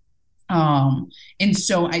 right? And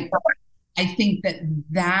so I think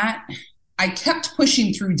that I kept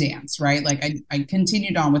pushing through dance, right? Like I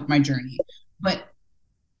continued on with my journey, but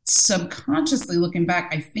subconsciously looking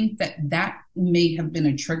back, I think that may have been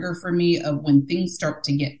a trigger for me of when things start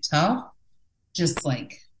to get tough, just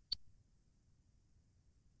like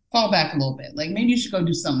fall back a little bit. Like maybe you should go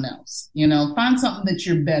do something else, find something that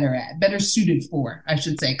you're better at, better suited for, I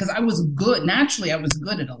should say. Cause I was good. Naturally, I was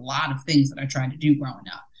good at a lot of things that I tried to do growing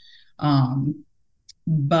up.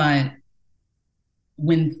 But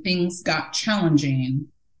when things got challenging,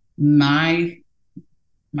 my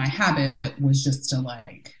habit was just to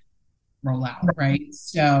like roll out. Right.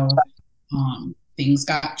 So, things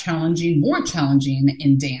got more challenging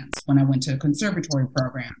in dance when I went to a conservatory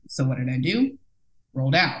program. So what did I do?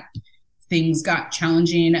 Rolled out. Things got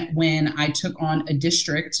challenging when I took on a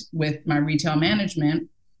district with my retail management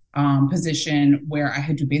position where I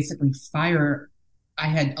had to basically fire. I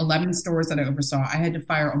had 11 stores that I oversaw. I had to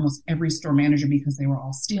fire almost every store manager because they were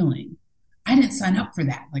all stealing. I didn't sign up for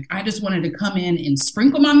that. Like I just wanted to come in and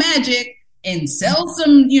sprinkle my magic and sell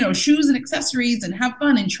some, shoes and accessories and have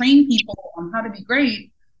fun and train people on how to be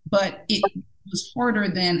great. But it was harder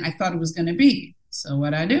than I thought it was going to be. So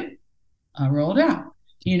what I do? I rolled out,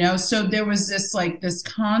 so there was this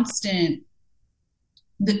constant,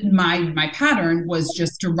 my pattern was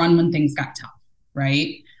just to run when things got tough.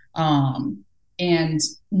 Right. And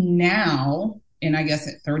now, and I guess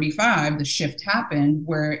at 35, the shift happened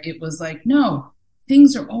where it was like, no,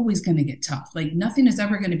 things are always going to get tough. Like nothing is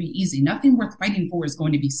ever going to be easy. Nothing worth fighting for is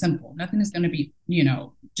going to be simple. Nothing is going to be,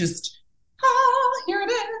 just, here it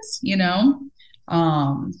is,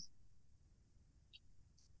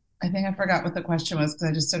 I think I forgot what the question was because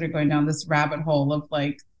I just started going down this rabbit hole of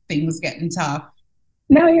like things getting tough.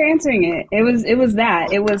 No, you're answering it. It was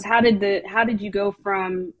that. It was how did you go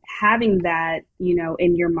from having that,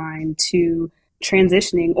 in your mind to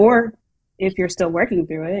transitioning, or if you're still working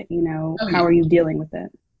through it, how are you dealing with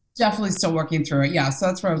it? Definitely still working through it. Yeah. So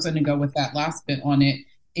that's where I was going to go with that last bit on it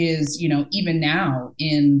is, even now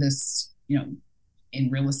in this, in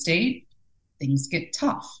real estate, things get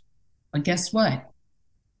tough. But guess what?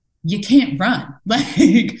 You can't run.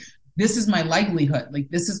 Like this is my livelihood. Like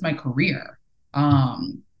this is my career.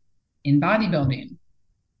 In bodybuilding,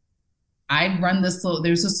 I run there's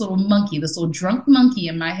this little monkey, this little drunk monkey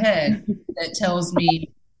in my head that tells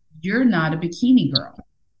me, you're not a bikini girl.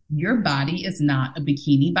 Your body is not a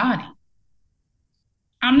bikini body.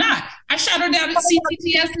 I'm not. I shot her down at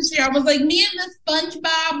CTTS this year. I was like, me and the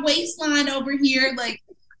SpongeBob waistline over here. Like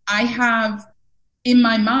I have in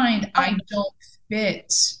my mind, I don't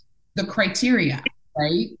fit the criteria,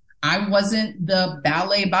 right? I wasn't the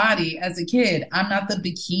ballet body as a kid. I'm not the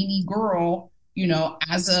bikini girl,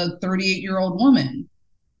 as a 38-year-old woman.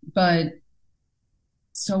 But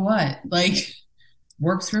so what? Like,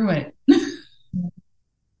 work through it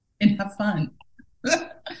and have fun. So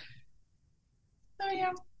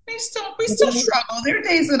yeah, we still struggle. There are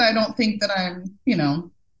days that I don't think that I'm,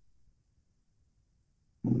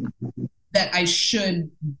 that I should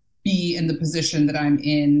be in the position that I'm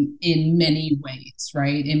in many ways,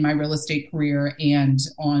 right? In my real estate career and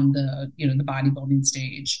on the, the bodybuilding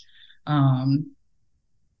stage.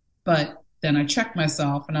 But then I check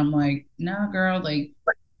myself and I'm like, nah, girl, like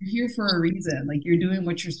you're here for a reason. Like you're doing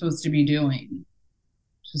what you're supposed to be doing.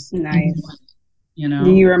 Just nice.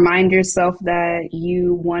 Do you remind yourself that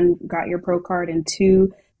you, one, got your pro card, and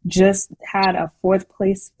two, just had a 4th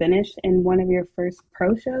place finish in one of your first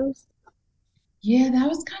pro shows? Yeah, that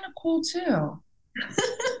was kind of cool too.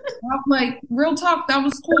 Like real talk, that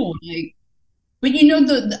was cool. Like, but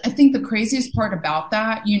I think the craziest part about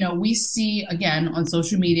that, we see again on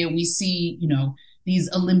social media, we see, these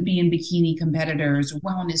Olympian bikini competitors,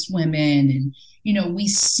 wellness women, and, we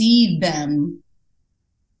see them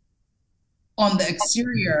on the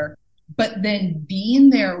exterior, but then being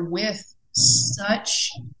there with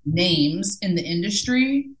such names in the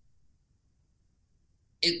industry,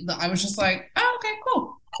 I was just like, oh, okay,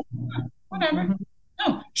 cool. Whatever.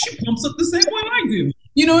 No, she pumps up the same way I do.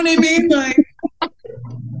 You know what I mean? Like,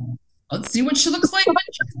 let's see what she looks like.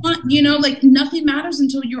 Like nothing matters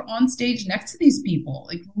until you're on stage next to these people.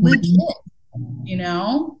 Like legit,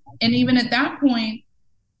 And even at that point,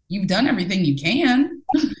 you've done everything you can.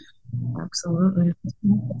 Absolutely.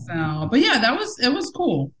 So, but yeah, it was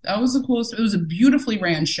cool. That was the coolest. It was a beautifully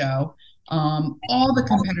ran show. All the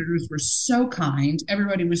competitors were so kind.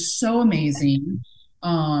 Everybody was so amazing.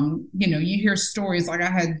 You hear stories like I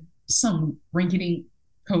had some rinky-dink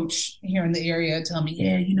coach here in the area tell me,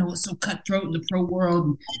 yeah, it's so cutthroat in the pro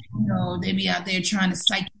world. They be out there trying to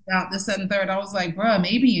psych you out, this, that, and third. I was like, bro,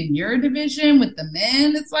 maybe in your division with the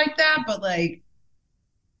men, it's like that. But like,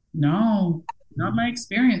 no, not my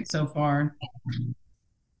experience so far.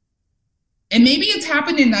 And maybe it's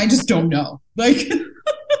happening and I just don't know. Like,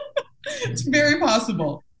 it's very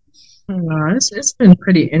possible. It's been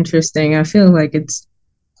pretty interesting. I feel like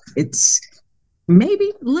it's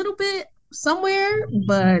maybe a little bit somewhere,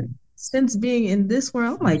 but since being in this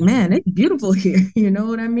world, I'm like, man, it's beautiful here. You know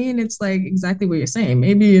what I mean? It's like exactly what you're saying.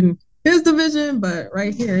 Maybe in his division, but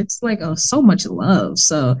right here, it's like, oh, so much love.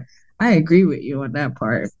 So I agree with you on that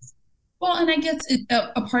part. Well, and I guess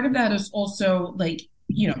a part of that is also like,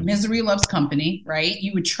 misery loves company, right?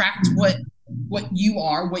 You attract what you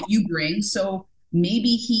are, what you bring. So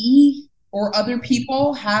maybe he or other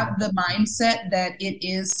people have the mindset that it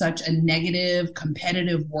is such a negative,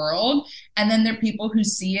 competitive world. And then there are people who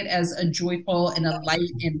see it as a joyful and a light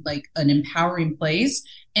and like an empowering place.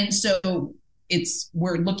 And so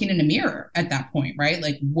we're looking in a mirror at that point, right?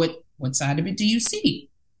 Like what side of it do you see?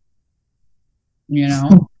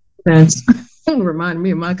 That's remind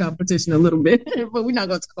me of my competition a little bit, but we're not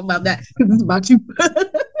going to talk about that because it's about you.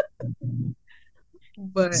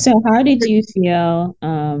 But so, how did you feel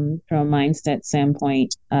from a mindset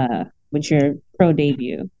standpoint with your pro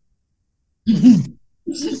debut?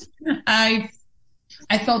 I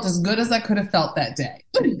felt as good as I could have felt that day.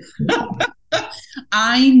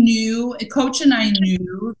 Coach and I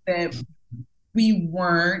knew that we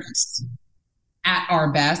weren't at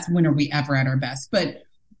our best. When are we ever at our best? But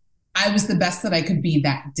I was the best that I could be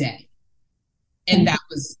that day. And I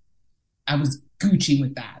was Gucci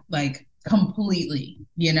with that, like completely,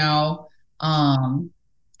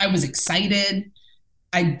 I was excited.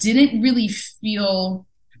 I didn't feel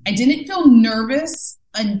nervous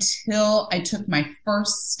until I took my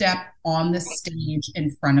first step on the stage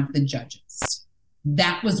in front of the judges.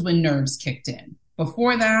 That was when nerves kicked in.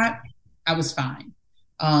 Before that, I was fine.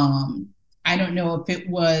 I don't know if it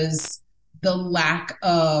was the lack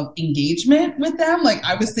of engagement with them. Like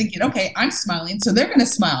I was thinking, okay, I'm smiling, so they're going to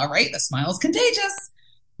smile, right? The smile is contagious.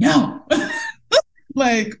 No,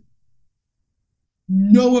 like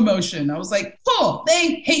no emotion. I was like, oh,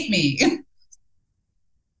 they hate me.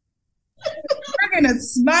 We're going to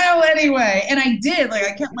smile anyway. And I did, like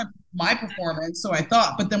I kept my performance. So I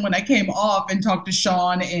thought, but then when I came off and talked to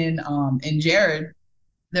Sean and Jared,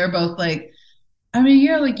 they're both like, I mean,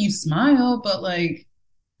 yeah, like you smile, but like,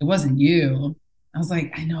 it wasn't you. I was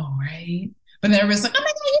like, I know, right? But then everybody's like, oh my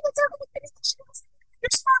God, you can tell me your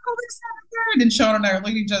sparkle looks so good. And Sean and I are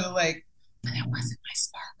looking at each other like, but that wasn't my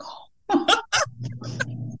sparkle.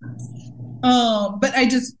 But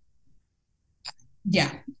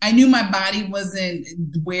I knew my body wasn't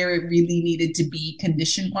where it really needed to be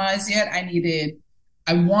condition-wise yet. I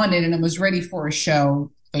wanted, and I was ready for a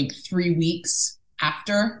show like 3 weeks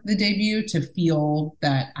after the debut to feel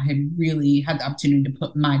that I had really had the opportunity to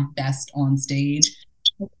put my best on stage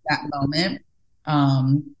at that moment.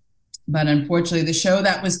 But unfortunately, the show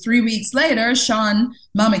that was 3 weeks later, Sean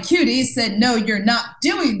Mama Cutie said, no, you're not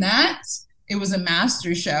doing that. It was a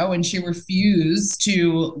master show, and she refused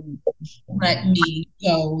to let me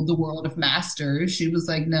go the world of masters. She was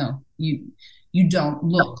like, no, you don't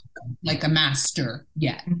look like a master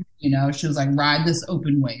yet. She was like, ride this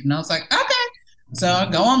open wave. And I was like, okay. So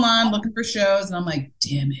I go online looking for shows, and I'm like,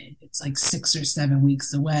 damn it, it's like 6 or 7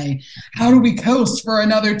 weeks away. How do we coast for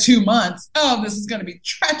another 2 months? Oh, this is going to be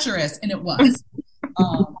treacherous. And it was.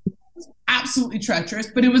 Absolutely treacherous,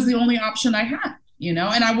 but it was the only option I had, and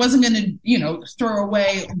I wasn't going to, throw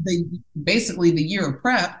away basically the year of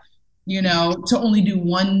prep, to only do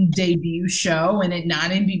one debut show and it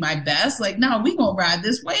not even be my best. Like, no, we going to ride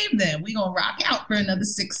this wave then. We going to rock out for another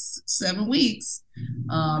 6, 7 weeks.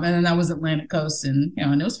 And then that was Atlantic Coast, and,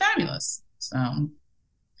 and it was fabulous. So,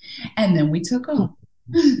 and then we took off.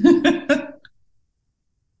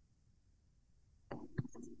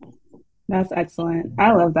 That's excellent.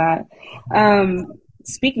 I love that.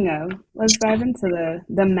 Speaking of, let's dive into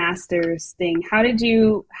the masters thing. How did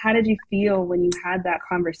you feel when you had that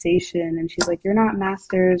conversation and she's like, you're not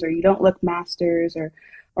masters, or you don't look masters,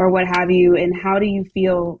 or what have you? And how do you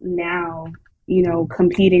feel now,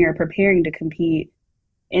 competing or preparing to compete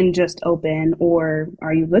in just open, or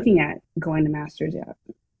are you looking at going to masters yet?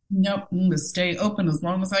 Nope. I'm going to stay open as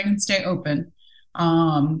long as I can stay open.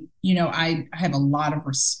 I have a lot of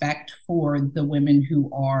respect for the women who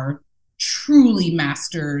are truly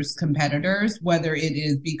masters competitors, whether it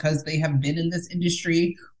is because they have been in this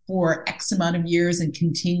industry for X amount of years and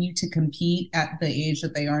continue to compete at the age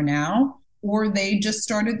that they are now, or they just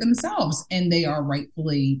started themselves and they are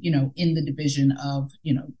rightfully, in the division of,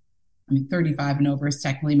 35 and over is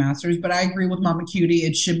technically masters, but I agree with Mama Cutie.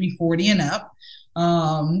 It should be 40 and up.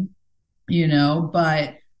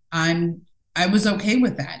 But I was okay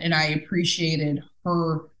with that. And I appreciated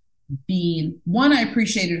her I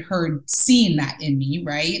appreciated her seeing that in me,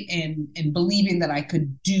 right? And believing that I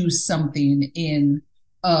could do something in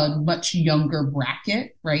a much younger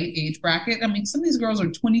bracket, right? Age bracket. I mean, some of these girls are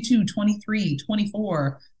 22, 23,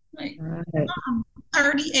 24. Like, Right. I'm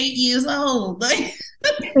 38 years old. Like,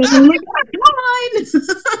 Look at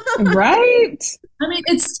mine. Right? I mean,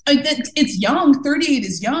 it's young. 38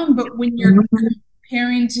 is young, but when you're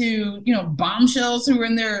comparing to, bombshells who are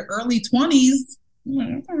in their early 20s,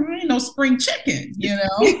 ain't no spring chicken,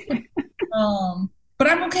 but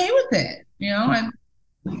I'm okay with it, and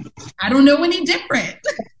I don't know any different.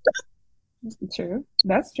 True.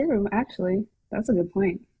 That's true, actually. That's a good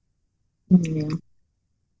point. Yeah.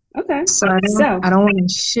 Okay. So I don't want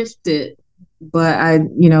to shift it, but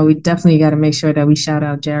we definitely got to make sure that we shout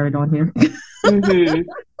out Jared on here. Mm-hmm.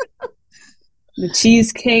 The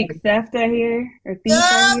cheesecake theft out here, or thief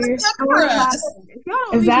out here.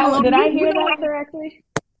 Is that, did I hear that correctly?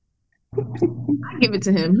 I give it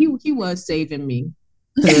to him. He was saving me,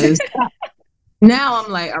 because now I'm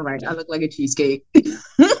like, all right, I look like a cheesecake.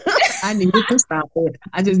 I needed to stop it.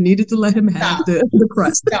 I just needed to let him have the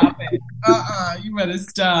crust. Stop it. You better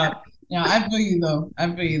stop. Yeah, I feel you though.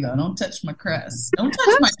 Don't touch my crust. Don't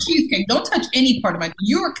touch my cheesecake. Don't touch any part of my.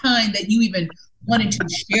 You're kind that you even wanted to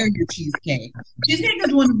share your cheesecake. Cheesecake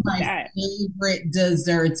is one of my favorite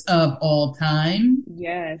desserts of all time.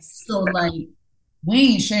 Yes. So like, we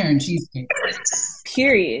ain't sharing cheesecake.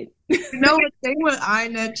 Period. You know what? They were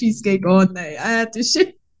eyeing that cheesecake all night. I had to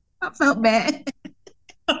share. I felt bad.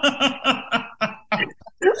 I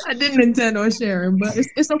didn't intend on sharing, but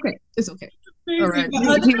it's okay. It's okay. All right.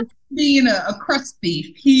 Being a crust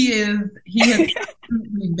thief, he has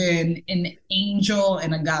absolutely been an angel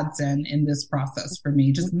and a godsend in this process for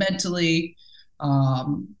me, just mentally. I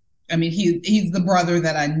mean, he's the brother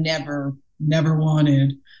that I never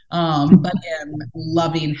wanted, but am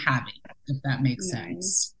loving having, if that makes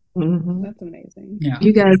sense. Mm-hmm. That's amazing. Yeah.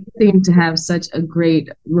 You guys seem to have such a great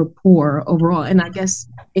rapport overall. And I guess,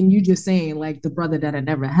 and you just saying like the brother that I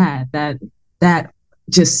never had, that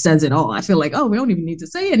just says it all. I feel like, we don't even need to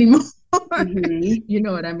say anymore. Mm-hmm. You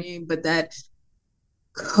know what I mean? But that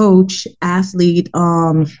coach athlete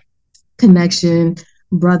connection,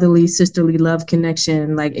 brotherly, sisterly love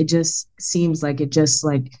connection, like it just seems like it just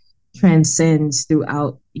like transcends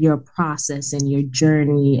throughout your process and your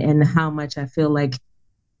journey, and how much I feel like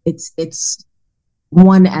it's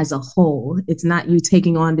one as a whole. It's not you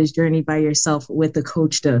taking on this journey by yourself with a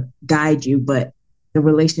coach to guide you, but the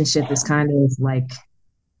relationship is kind of like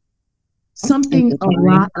something a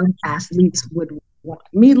lot of athletes would want.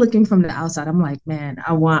 Me looking from the outside, I'm like, man,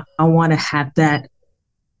 I want to have that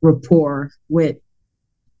rapport with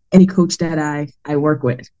any coach that I work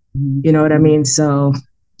with. You know what I mean? So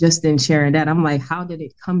just in sharing that, I'm like, how did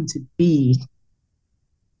it come to be?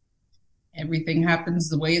 Everything happens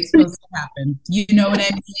the way it's supposed to happen. You know what I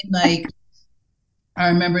mean? Like, I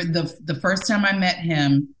remember the first time I met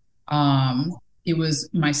him, it was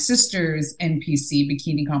my sister's NPC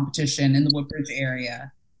bikini competition in the Woodbridge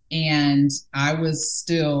area. And I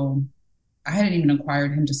hadn't even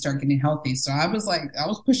acquired him to start getting healthy. So I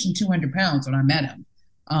was pushing 200 pounds when I met him.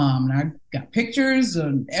 And I got pictures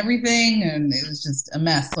and everything, and it was just a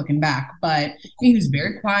mess looking back. But he was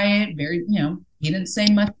very quiet, very, he didn't say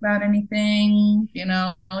much about anything.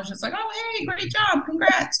 I was just like, oh, hey, great job.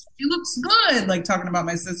 Congrats. She looks good. Like talking about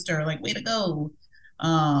my sister, like, way to go.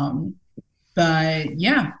 But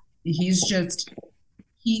yeah, he is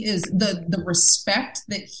the respect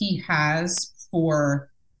that he has for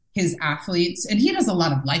his athletes. And he does a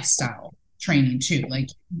lot of lifestyle training too. Like,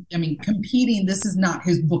 I mean, competing, this is not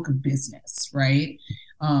his book of business, right?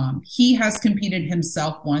 He has competed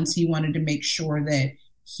himself once. He wanted to make sure that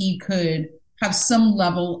he could have some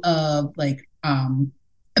level of like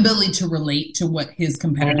ability to relate to what his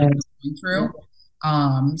competitors are going through.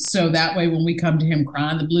 So that way when we come to him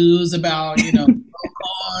crying the blues about, low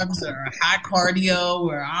carbs or high cardio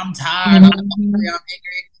or I'm tired, I'm hungry, I'm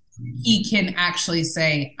angry, he can actually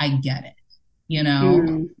say, I get it,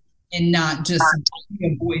 and not just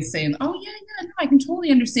a voice saying, oh, yeah, I can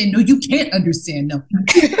totally understand. No, you can't understand. No.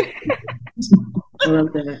 I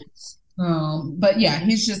love that. But yeah,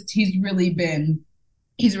 he's really been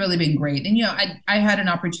great. And, I had an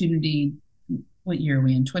opportunity, what year are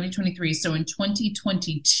we in? 2023. So in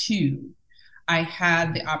 2022, I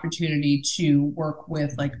had the opportunity to work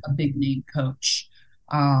with like a big name coach.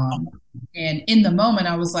 And in the moment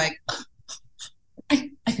I was like,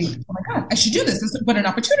 I think, oh my God, I should do this. What an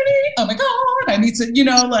opportunity. Oh my God, I need to,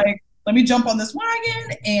 let me jump on this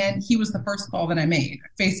wagon. And he was the first call that I made.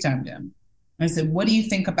 I FaceTimed him. I said, what do you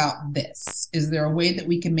think about this? Is there a way that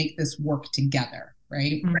we can make this work together?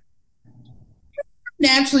 Right. Mm-hmm.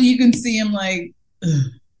 Naturally, you can see him like,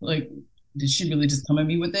 did she really just come at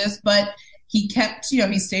me with this? But he kept,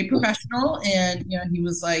 he stayed professional, and, he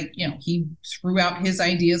was like, he threw out his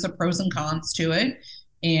ideas of pros and cons to it.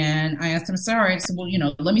 And I asked him, so, all right, so, well,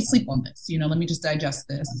 let me sleep on this, let me just digest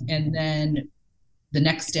this. And then the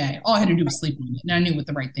next day, all I had to do was sleep on it. And I knew what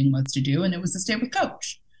the right thing was to do. And it was to stay with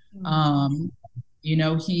coach.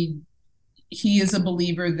 He is a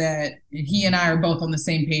believer that he and I are both on the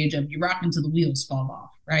same page of you rock until the wheels fall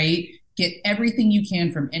off, right? Get everything you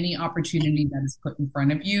can from any opportunity that is put in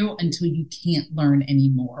front of you until you can't learn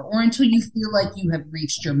anymore, or until you feel like you have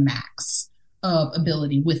reached your max of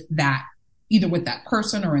ability with that, either with that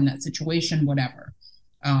person or in that situation, whatever.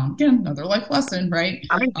 Again, another life lesson, right?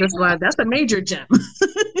 I think that's a major gem.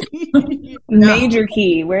 Major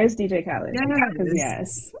key. Where's DJ Khaled?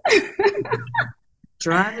 Yes.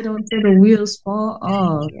 Drive it until the wheels fall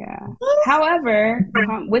off. Yeah. However,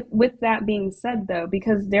 with that being said, though,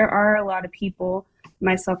 because there are a lot of people,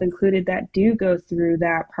 myself included, that do go through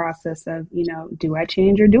that process of, do I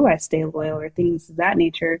change or do I stay loyal, or things of that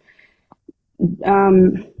nature.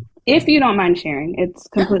 If you don't mind sharing, it's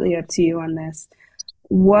completely up to you on this.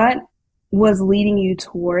 What was leading you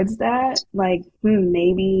towards that? Like,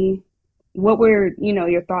 maybe what were,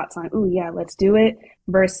 your thoughts on, oh yeah, let's do it,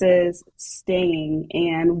 versus staying?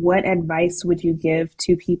 And what advice would you give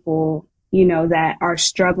to people, that are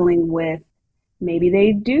struggling with, maybe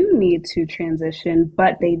they do need to transition,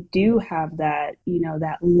 but they do have that,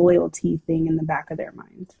 that loyalty thing in the back of their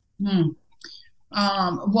mind?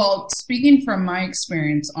 Well, speaking from my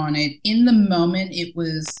experience on it, in the moment, it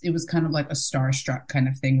was kind of like a starstruck kind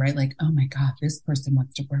of thing, right? Like, oh my God, this person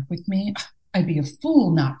wants to work with me. I'd be a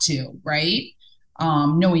fool not to, right?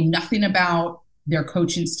 Knowing nothing about their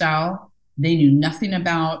coaching style. They knew nothing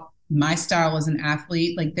about my style as an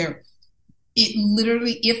athlete. Like it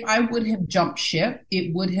literally, if I would have jumped ship,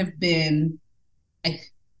 it would have been, I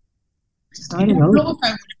don't know if I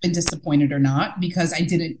would have been disappointed or not, because I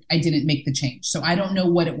didn't make the change. So I don't know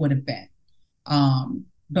what it would have been.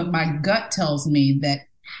 But my gut tells me that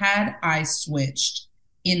had I switched,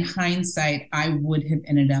 in hindsight, I would have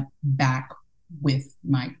ended up back with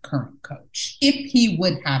my current coach, if he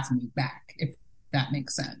would have me back, if that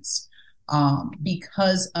makes sense.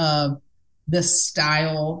 Because of the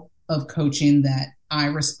style of coaching that I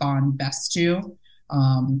respond best to,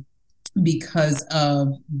 because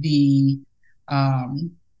of the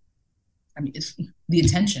the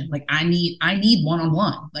attention. Like I need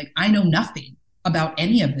one-on-one. Like I know nothing about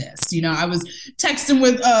any of this. I was texting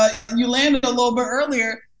with Yolanda a little bit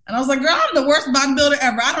earlier, and I was like, girl, I'm the worst bodybuilder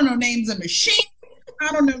ever. I don't know names of machines.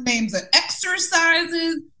 I don't know names of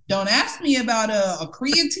exercises. Don't ask me about a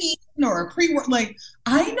creatine or a pre-work. Like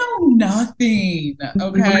I know nothing.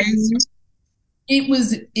 Okay. It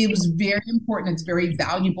was very important. It's very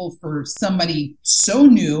valuable for somebody so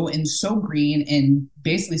new and so green and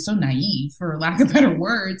basically so naive, for lack of better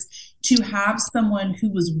words, to have someone who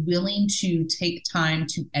was willing to take time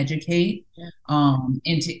to educate, and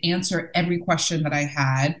to answer every question that I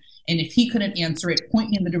had. And if he couldn't answer it, point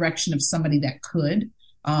me in the direction of somebody that could.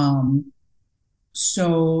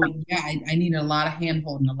 So yeah, I needed a lot of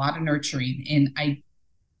hand-holding, a lot of nurturing, and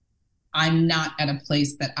I'm not at a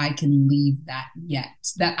place that I can leave that yet,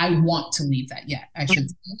 that I want to leave that yet. I should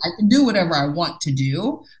say. I can do whatever I want to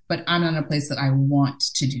do, but I'm not in a place that I want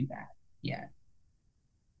to do that yet.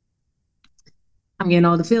 I'm getting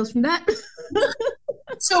all the feels from that.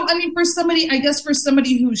 So, for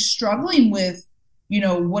somebody who's struggling with,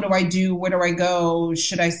 what do I do? Where do I go?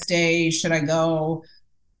 Should I stay? Should I go?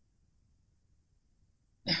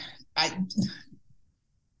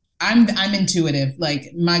 I'm intuitive.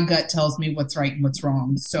 Like my gut tells me what's right and what's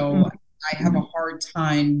wrong. So I have a hard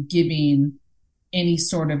time giving any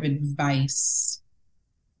sort of advice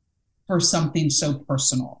for something so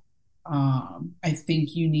personal. I think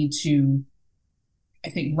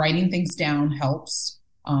writing things down helps.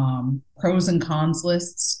 Pros and cons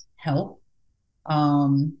lists help.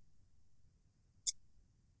 And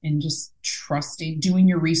just trusting, doing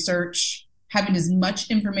your research, having as much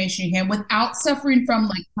information you can without suffering from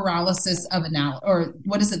like paralysis of analysis, or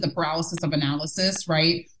what is it? The paralysis of analysis,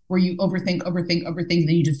 right? Where you overthink, then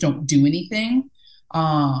you just don't do anything.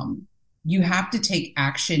 You have to take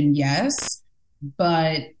action, yes,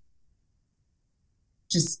 but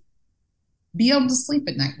just be able to sleep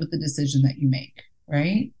at night with the decision that you make,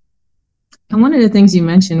 right? And one of the things you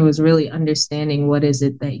mentioned was really understanding what is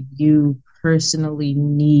it that you personally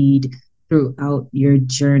need throughout your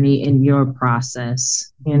journey in your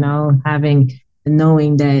process, knowing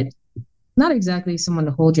that not exactly someone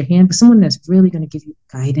to hold your hand, but someone that's really going to give you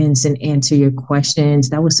guidance and answer your questions.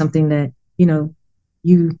 That was something that,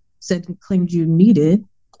 you said and claimed you needed.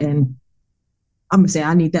 And I'm going to say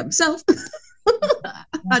I need that myself.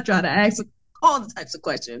 I try to ask all the types of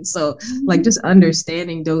questions. So like just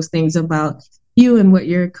understanding those things about you and what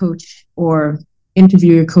your coach, or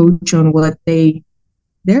interview your coach on what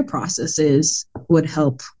their process is, would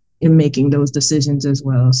help in making those decisions as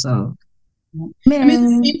well. So, I mean, it's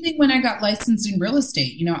the same thing when I got licensed in real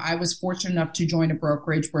estate. You know, I was fortunate enough to join a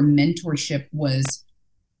brokerage where mentorship was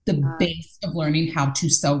the base of learning how to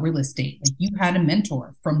sell real estate. Like, you had a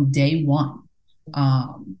mentor from day one.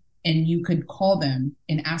 And you could call them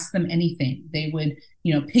and ask them anything. They would,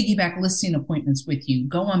 you know, piggyback listing appointments with you,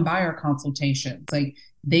 go on buyer consultations. Like,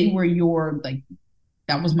 they were your, like,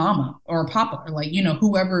 that was mama or papa, or like, you know,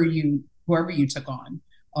 whoever you took on.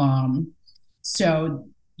 So,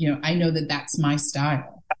 you know, I know that that's my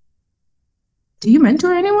style. Do you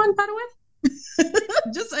mentor anyone, by the way?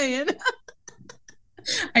 Just saying.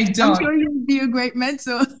 I don't. I'm sure you'd be a great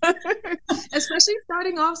mentor, especially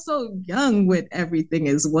starting off so young with everything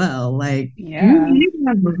as well. Like, you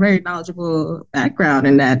have a very knowledgeable background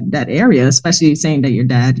in that area, especially saying that your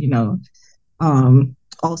dad, you know,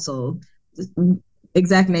 also,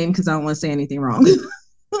 exact name, because I don't want to say anything wrong.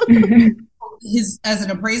 His as an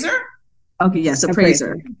appraiser? Okay, yes,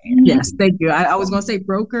 appraiser. Yes, thank you. I was going to say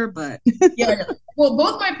broker, but yeah. Well,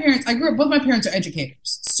 both my parents are educators.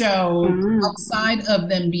 So outside of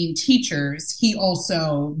them being teachers, he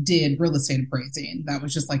also did real estate appraising. That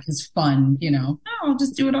was just like his fun, you know, I'll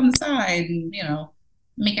just do it on the side and, you know,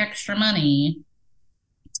 make extra money.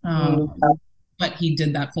 But he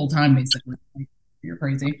did that full time, basically. Like, you're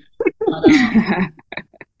crazy. But,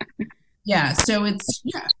 yeah. So it's,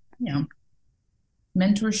 you know,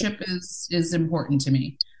 mentorship is important to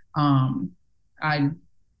me.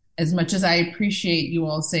 As much as I appreciate you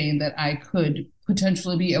all saying that I could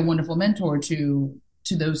potentially be a wonderful mentor to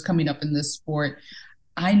those coming up in this sport,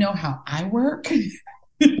 I know how I work.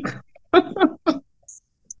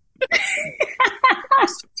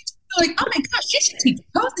 Like, oh my gosh, you should teach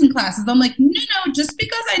posing classes. I'm like, no, just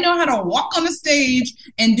because I know how to walk on a stage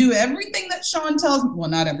and do everything that Sean tells me, well,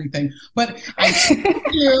 not everything, but I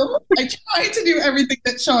try to do everything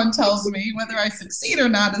that Sean tells me. Whether I succeed or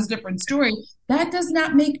not is a different story. That does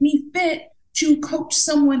not make me fit to coach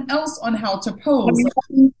someone else on how to pose. Like,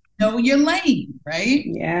 know your lane, right?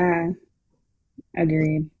 Yeah,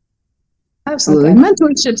 agreed. Absolutely. Okay.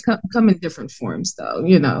 Mentorships come in different forms, though,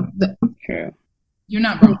 you know. True. You're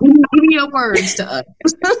not wrong. Give your words to us,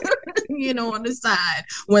 you know, on the side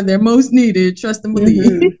when they're most needed. Trust and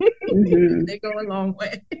believe. They go a long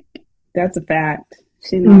way. That's a fact.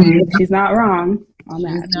 She's not wrong on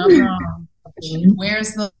that. She's not wrong.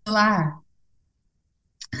 Where's the lie?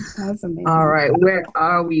 That's amazing. All right, where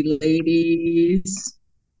are we, ladies?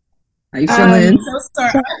 Are you feeling? So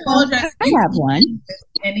sorry. I apologize. I have one.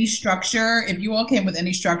 Any structure? If you all came with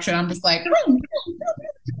any structure, I'm just like.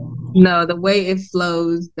 No, the way it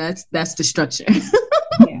flows, that's the structure.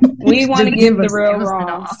 Yeah. We want to give the real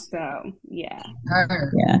raw. So yeah.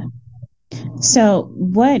 Yeah. So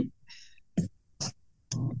what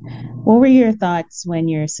were your thoughts when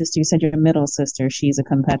your sister, you said your middle sister, she's a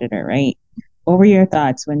competitor, right? What were your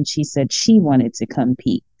thoughts when she said she wanted to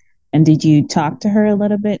compete? And did you talk to her a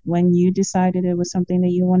little bit when you decided it was something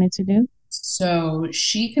that you wanted to do? So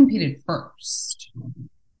she competed first.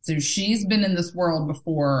 So she's been in this world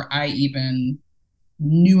before I even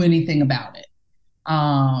knew anything about it.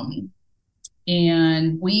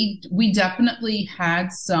 And we definitely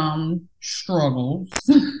had some struggles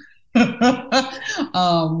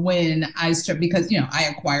when I started, because, you know, I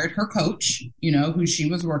acquired her coach, you know, who she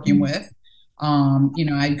was working with. You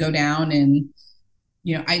know, I'd go down and,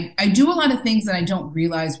 you know, I do a lot of things and I don't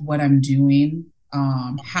realize what I'm doing,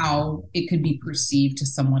 how it could be perceived to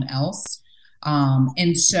someone else.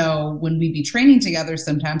 And so when we'd be training together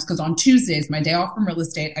sometimes, because on Tuesdays, my day off from real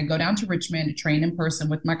estate, I go down to Richmond to train in person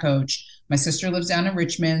with my coach. My sister lives down in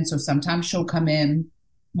Richmond, so sometimes she'll come in.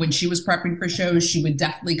 When she was prepping for shows, she would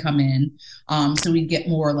definitely come in. So we'd get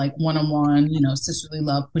more like one-on-one, you know, sisterly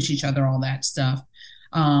love, push each other, all that stuff.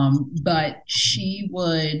 But she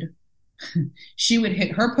would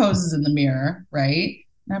hit her poses in the mirror, right?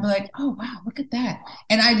 And I'd be like, oh, wow, look at that.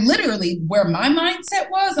 And I literally, where my mindset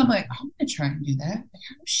was, I'm like, oh, I'm going to try and do that. Like,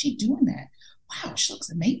 how is she doing that? Wow, she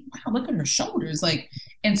looks amazing. Wow, look at her shoulders. Like,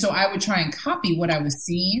 and so I would try and copy what I was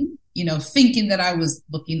seeing, you know, thinking that I was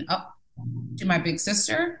looking up to my big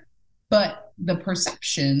sister. But the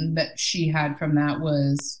perception that she had from that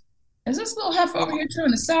was, is this little heifer over here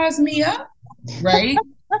trying to size me up? Right?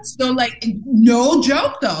 So, like, no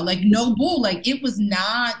joke, though. Like, no bull. Like, it was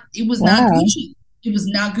not Gucci. It was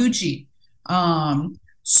not Gucci.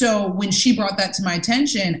 So when she brought that to my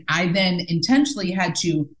attention, I then intentionally had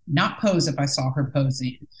to not pose if I saw her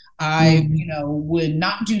posing. I, you know, would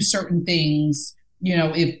not do certain things, you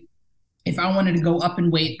know, if if I wanted to go up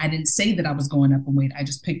in weight, I didn't say that I was going up in weight. I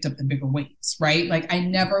just picked up the bigger weights, right? Like I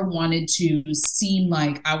never wanted to seem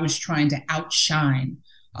like I was trying to outshine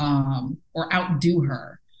or outdo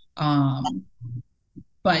her.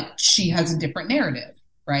 But she has a different narrative,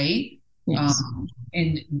 right? Yes.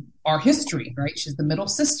 And our history, right? She's the middle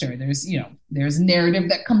sister. There's narrative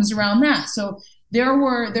that comes around that. So there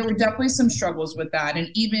were definitely some struggles with that. And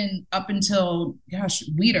even up until,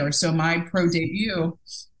 Weeder, so my pro debut,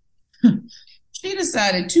 she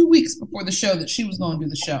decided 2 weeks before the show that she was going to do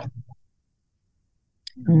the show.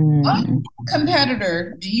 What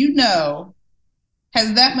competitor do you know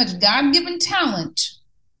has that much God-given talent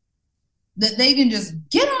that they can just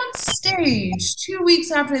get on stage 2 weeks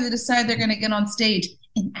after they decide they're going to get on stage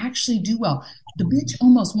and actually do well? The bitch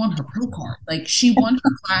almost won her pro card. Like she won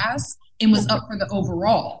her class and was up for the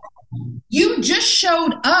overall. You just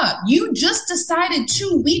showed up. You just decided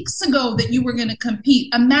 2 weeks ago that you were going to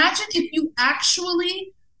compete. Imagine if you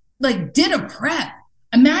actually like did a prep.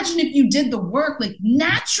 Imagine if you did the work. Like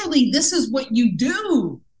naturally, this is what you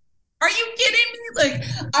do. Are you kidding me? Like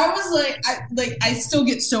I was like, I still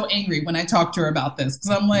get so angry when I talk to her about this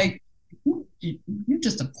because I'm like, you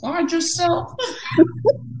just applaud yourself.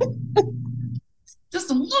 Just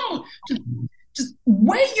a little, just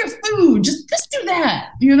weigh your food. Just do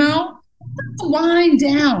that, you know? Put the wine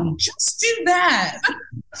down. Just do that.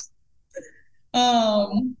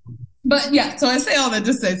 But yeah, so I say all that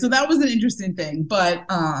to say, so that was an interesting thing. But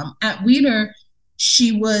at Weeder,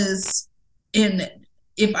 she was in,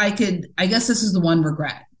 if I could, I guess this is the one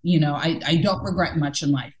regret. You know, I don't regret much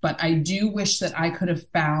in life, but I do wish that I could have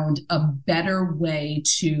found a better way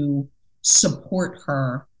to support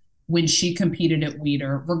her when she competed at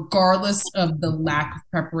Weeder, regardless of the lack of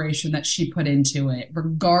preparation that she put into it,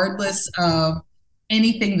 regardless of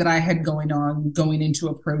anything that I had going on going into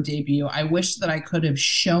a pro debut. I wish that I could have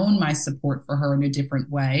shown my support for her in a different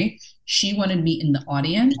way. She wanted me in the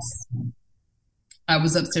audience. I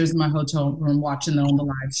was upstairs in my hotel room watching them on the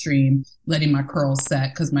live stream, letting my curls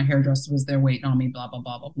set because my hairdresser was there waiting on me, blah, blah,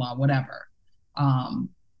 blah, blah, blah, whatever.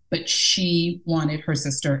 But she wanted her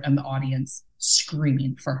sister in the audience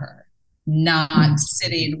screaming for her, not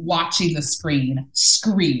sitting, watching the screen,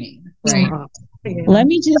 screaming, right? Let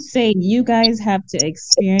me just say, you guys have to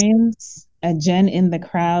experience a Jen in the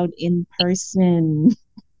crowd in person.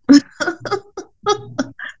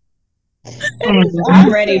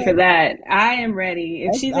 I'm ready for that. I am ready.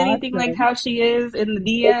 If That's she's anything awesome. like how she is in the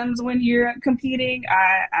DMs when you're competing,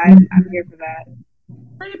 I'm here for that.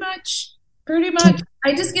 Pretty much.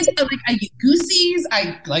 I just get I get goosies.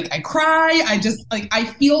 I cry. I just I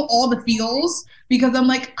feel all the feels because I'm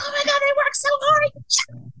like, oh my god, I worked so hard.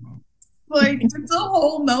 Like it's a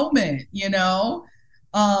whole moment, you know.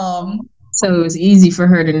 So it was easy for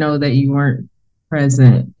her to know that you weren't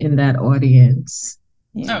present in that audience.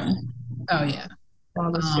 Yeah. Oh yeah.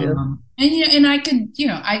 And I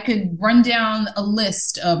could run down a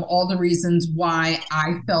list of all the reasons why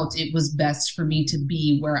I felt it was best for me to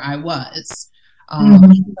be where I was.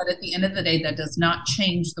 But at the end of the day, that does not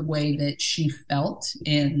change the way that she felt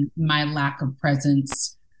in my lack of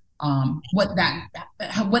presence. How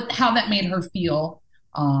that made her feel.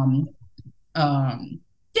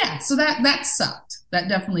 Yeah, so that sucked. That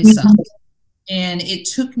definitely sucked. And it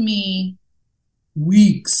took me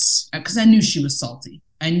weeks because I knew she was salty.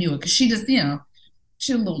 I knew it because she just, she had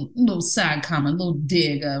a little side comment, a little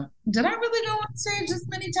dig of, did I really go on stage this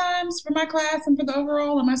many times for my class and for the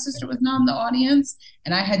overall? And my sister was not in the audience.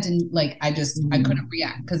 And I had to I couldn't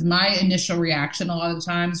react because my initial reaction a lot of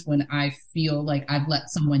times when I feel like I've let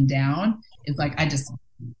someone down is I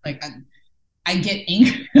get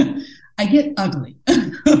angry. I get ugly.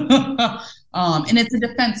 And it's a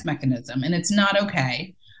defense mechanism and it's not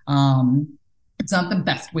okay. It's not the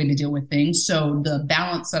best way to deal with things. So the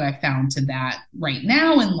balance that I found to that right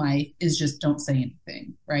now in life is just don't say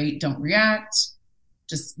anything, right? Don't react,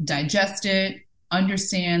 just digest it,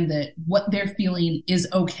 understand that what they're feeling is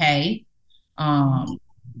okay.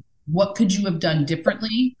 What could you have done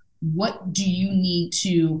differently? What can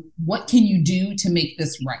you do to make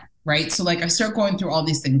this right? Right. So I start going through all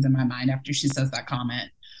these things in my mind after she says that comment.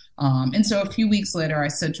 And so a few weeks later, I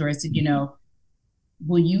said to her,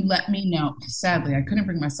 will you let me know? Sadly, I couldn't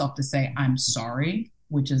bring myself to say I'm sorry,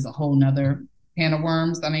 which is a whole nother can of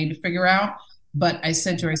worms that I need to figure out. But I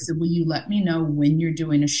said to her, will you let me know when you're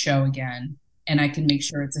doing a show again? And I can make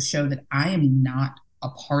sure it's a show that I am not a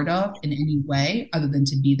part of in any way other than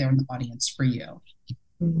to be there in the audience for you.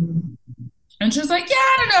 Mm-hmm. And she was like, yeah,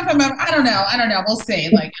 I don't know. We'll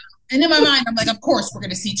see. And in my mind, I'm like, of course, we're going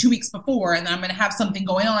to see 2 weeks before and I'm going to have something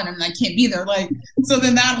going on and I can't be there. So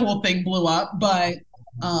then that whole thing blew up. But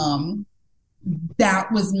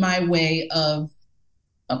that was my way of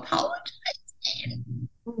apologizing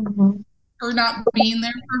for not being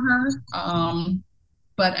there for her.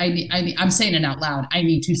 But I'm saying it out loud. I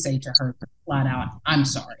need to say to her flat out, I'm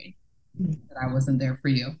sorry that I wasn't there for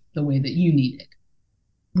you the way that you needed.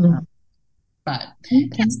 But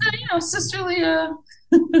it's a, sisterly,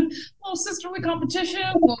 little sisterly competition.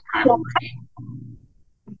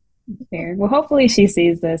 Fair. Well, hopefully she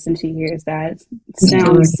sees this and she hears that.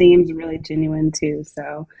 Seems really genuine too.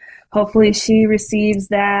 So hopefully she receives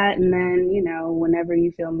that, and then whenever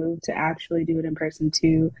you feel moved to actually do it in person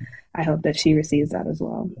too, I hope that she receives that as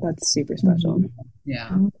well. That's super special. Yeah.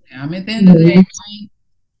 I mean, at the end of the day,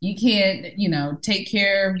 you can't, take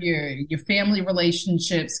care of your family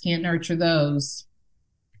relationships, can't nurture those.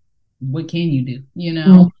 What can you do?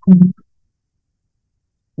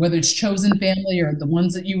 Whether it's chosen family or the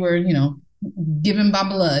ones that you were, given by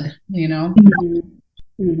blood,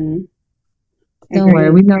 Mm-hmm. Don't worry,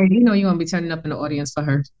 we know you're gonna be turning up in the audience for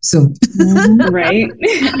her soon. Right?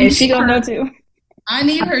 And she gonna know too. I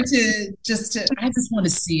need her to I just want to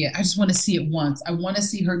see it. I just want to see it once. I want to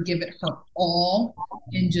see her give it her all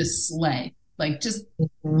and just slay. Like just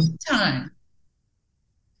time.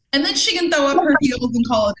 And then she can throw up her heels and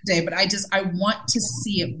call it a day. But I want to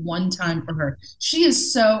see it one time for her. She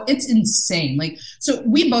is it's insane. Like, so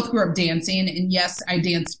we both grew up dancing, and yes, I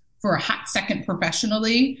danced for a hot second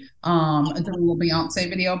professionally. I did a little Beyonce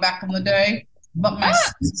video back in the day. But my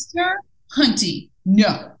sister, Hunty,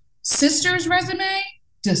 no. Sister's resume,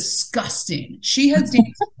 disgusting. She has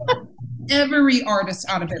danced for every artist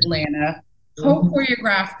out of Atlanta.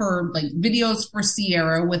 Co-choreographed for like videos for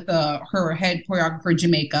Sierra with her head choreographer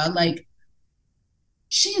Jamaica. Like,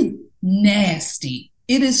 she's nasty.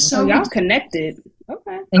 It is so y'all connected.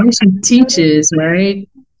 Okay. And she teaches, right?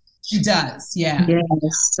 She does, yeah.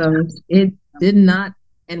 Yes. So it did not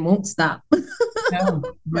and won't stop. No.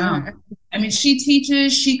 I mean, she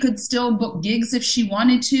teaches. She could still book gigs if she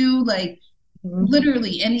wanted to. Like,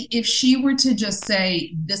 literally, and if she were to just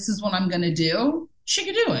say, "This is what I'm going to do," she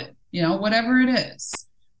could do it. Whatever it is.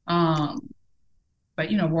 But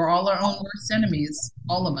we're all our own worst enemies,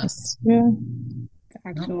 all of us. Yeah.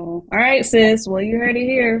 Actual. All right, sis. Well, you heard it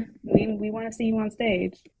here. We want to see you on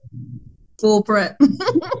stage. Full prep.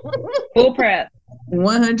 Full prep.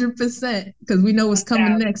 100%, because we know what's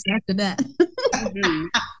coming next after that.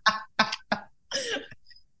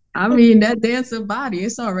 I mean, that dancing body,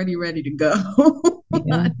 it's already ready to go.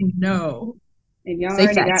 Yeah. No. And y'all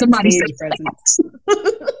already got somebody stage presence.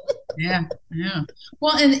 Yeah.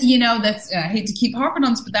 Well, and that's I hate to keep harping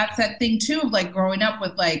on this, but that's that thing too of like growing up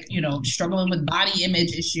with like struggling with body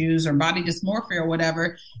image issues or body dysmorphia or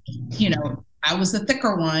whatever. I was the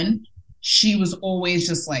thicker one. She was always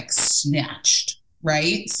just like snatched,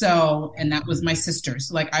 right? So, and that was my sister.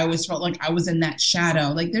 So like I always felt like I was in that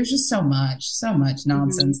shadow. Like there's just so much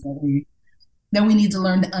nonsense that we need to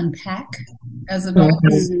learn to unpack as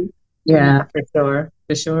adults. Yeah,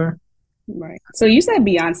 for sure. Right. So you said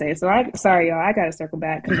Beyonce. So sorry, y'all. I got to circle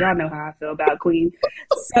back because y'all know how I feel about Queen.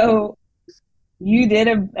 So you did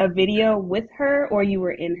a video with her, or you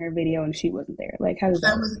were in her video and she wasn't there? Like, how does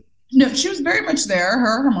that work? No, she was very much there.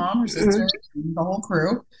 Her mom, her sister, the whole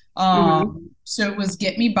crew. So it was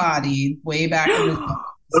 "Get Me Bodied" way back in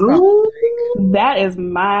the That is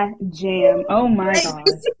my jam. Oh my God.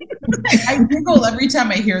 I giggle every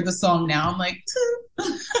time I hear the song now. I'm like,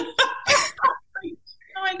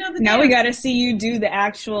 I know now we got to see you do the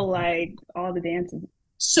actual, like, all the dances.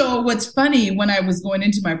 So what's funny, when I was going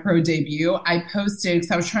into my pro debut, I posted,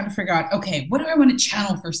 because I was trying to figure out, okay, what do I want to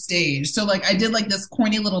channel for stage? So like I did like this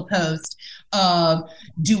corny little post of,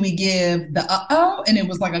 do we give the uh-oh? And it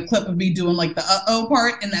was like a clip of me doing like the uh-oh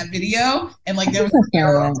part in that video. And like there was an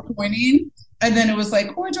arrow pointing. And then it was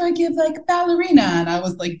like, or do I give like ballerina? And I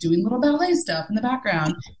was like doing little ballet stuff in the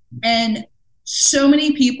background. And so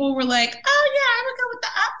many people were like, oh yeah, I would go with the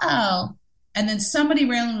uh-oh. And then somebody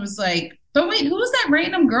randomly was like, but wait, who was that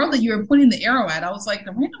random girl that you were pointing the arrow at? I was like,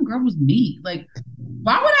 the random girl was me. Like,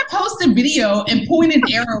 why would I post a video and point an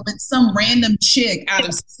arrow at some random chick out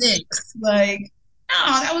of 6? Like, no,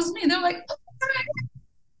 that was me. They're like, oh,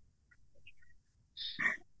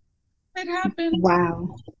 it happened.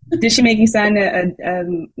 Wow. Did she make you sign a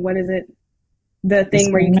what is it? The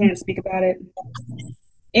thing where you can't speak about it?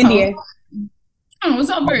 NDA. Oh, it was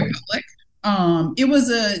all very public.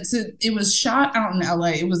 It was shot out in LA.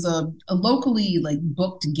 It was a locally like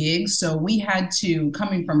booked gig. So we had to,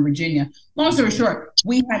 coming from Virginia, long story short,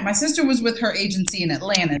 my sister was with her agency in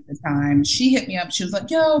Atlanta at the time. She hit me up. She was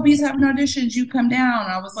like, yo, B's having auditions. You come down.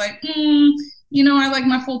 And I was like, I like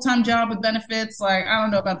my full-time job with benefits. Like, I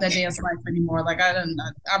don't know about that dance life anymore. Like, I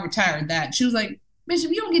retired that. She was like,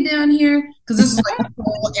 Bishop, you don't get down here. Because this is like a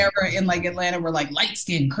whole era in like Atlanta where like light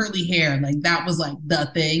skin, curly hair, like that was like the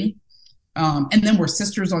thing. And then we're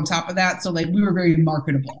sisters on top of that. So like we were very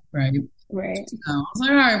marketable, right? Right. So I was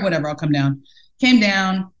like, all right, whatever, I'll come down. Came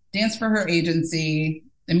down, danced for her agency.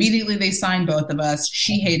 Immediately they signed both of us.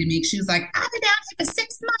 She hated me. She was like, I've been down here for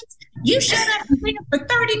 6 months. You showed up for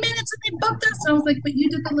 30 minutes and they booked us. And I was like, but you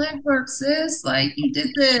did the legwork, sis. Like you did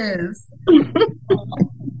this.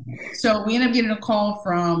 So we ended up getting a call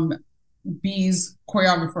from B's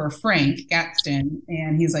choreographer, Frank Gadsden,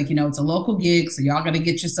 and he's like, it's a local gig, so y'all got to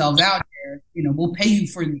get yourselves out here. We'll pay you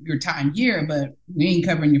for your time here, but we ain't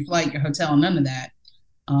covering your flight, your hotel, none of that.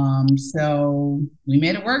 So we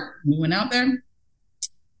made it work. We went out there,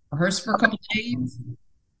 rehearsed for a couple of days,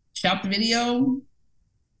 shot the video,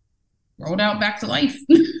 rolled out back to life.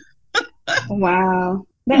 Wow.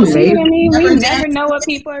 That's what I mean. We never know what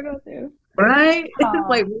people are going through. Right? It's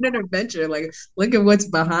like what an adventure. Like, look at what's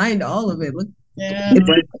behind all of it. Look, yeah. It's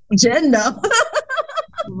like agenda.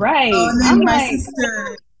 Right. Oh, and then my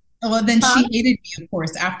sister, well, then she hated me, of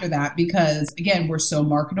course, after that, because again, we're so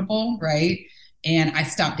marketable, right? And I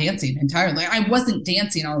stopped dancing entirely. I wasn't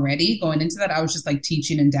dancing already going into that. I was just like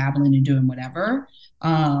teaching and dabbling and doing whatever.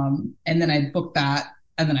 And then I booked that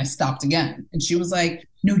and then I stopped again. And she was like,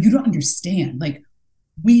 no, you don't understand. Like,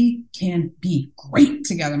 we can be great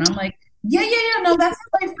together. And I'm like, yeah, no, that's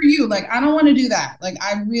not right for you. Like, I don't want to do that. Like,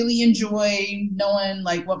 I really enjoy knowing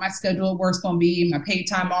like what my schedule work's going to be, my paid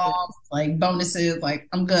time off, like bonuses, like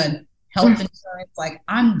I'm good. Health insurance, like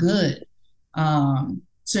I'm good.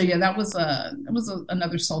 So yeah, that was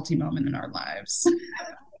another salty moment in our lives.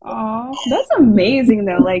 Oh, that's amazing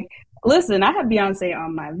though. Like, listen, I have Beyonce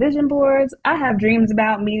on my vision boards. I have dreams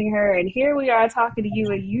about meeting her, and here we are talking to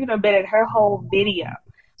you, and you done been in her whole video.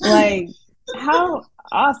 Like, how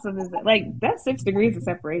awesome is it? Like, that's 6 degrees of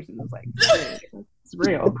separation. It's like, it's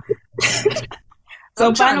real.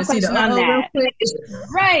 So final question on that.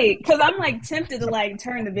 Right, because I'm like tempted to like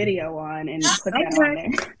turn the video on and put that on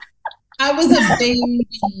there. I was a baby.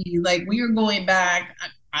 Like, we were going back,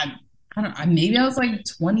 I don't know, maybe I was like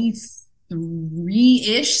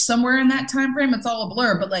 23-ish, somewhere in that time frame. It's all a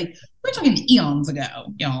blur, but like we're talking eons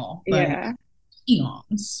ago, y'all. Like, yeah.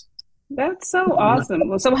 Eons. That's so awesome.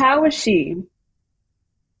 Well, so how was she?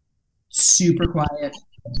 Super quiet.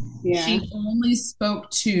 Yeah. She only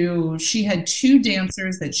she had 2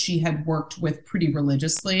 dancers that she had worked with pretty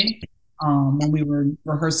religiously when we were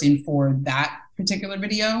rehearsing for that particular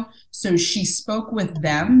video. So she spoke with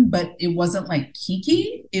them, but it wasn't like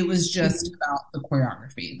Kiki. It was just about the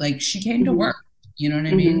choreography. Like, she came to work. You know what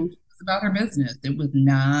I mean? It was about her business. It was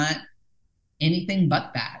not anything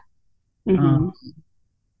but that. And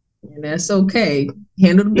that's okay.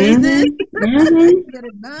 Handle the business.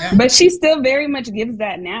 But she still very much gives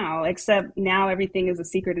that now, except now everything is a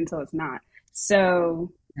secret until it's not.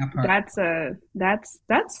 So that's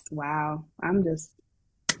wow. I'm just,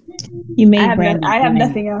 you made I have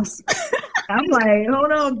nothing else. I'm like,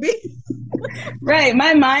 hold on, B. Right,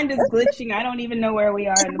 my mind is glitching. I don't even know where we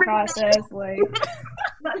are in the process. Like,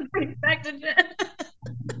 back to Jen.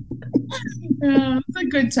 It's a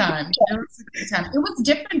good time. It was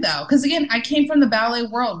different though, because again, I came from the ballet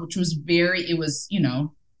world, which was put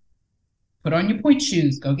on your point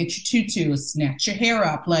shoes, go get your tutu, snatch your hair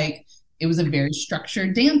up. Like, it was a very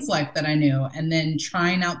structured dance life that I knew. And then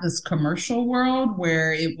trying out this commercial world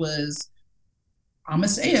where it was, I'm gonna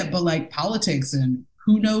say it, but like politics and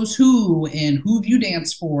who knows who and who have you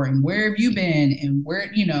danced for and where have you been and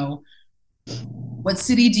where, what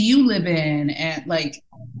city do you live in? And like,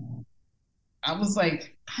 I was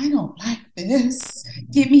like, I don't like this.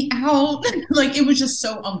 Get me out. Like, it was just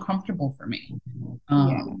so uncomfortable for me.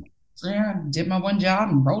 So yeah, I did my one job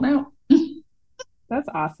and rolled out. That's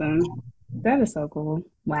awesome. That is so cool.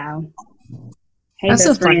 Wow. Hey, that's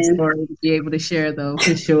a fun story to be able to share, though,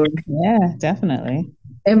 for sure. Yeah, definitely.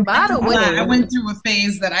 And by the way, I went through a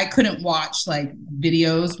phase that I couldn't watch like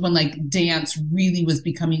videos when like dance really was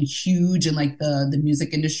becoming huge in like the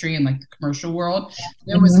music industry and like the commercial world.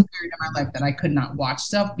 There was a period in my life that I could not watch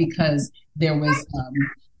stuff because there was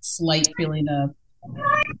slight feeling of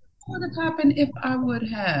what would have happened if I would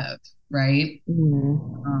have, right?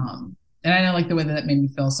 And I know like the way that made me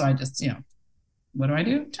feel, so I just, what do I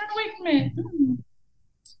do? Turn away from it.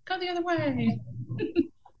 Go the other way.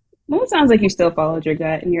 Well, it sounds like you still followed your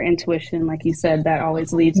gut and your intuition. Like you said, that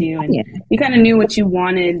always leads you. And you kind of knew what you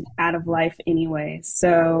wanted out of life anyway.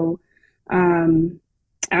 So I'm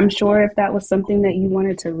sure if that was something that you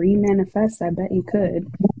wanted to re-manifest, I bet you could.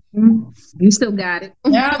 You still got it.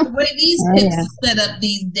 Yeah, the way these Oh, hips yeah. are set up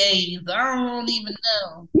these days, I don't even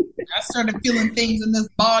know. I started feeling things in this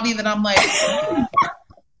body that I'm like,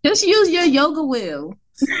 Just use your yoga wheel.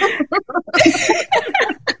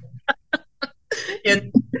 Your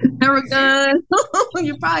Theragun.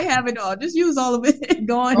 You probably have it all. Just use all of it.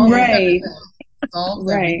 Go on. solves Right. everything.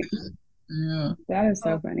 Solves Right. everything. Yeah. That is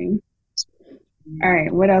so funny. All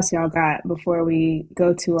right, what else y'all got before we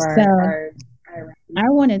go to our I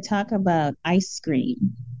want to talk about ice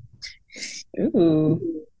cream. Ooh.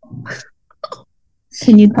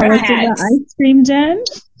 Can you tell us about Perhaps. ice cream, Jen?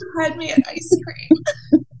 Had me at ice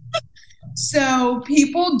cream. So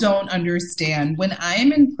people don't understand. When I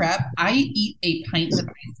am in prep, I eat a pint of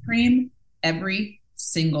ice cream every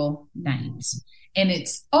single night. And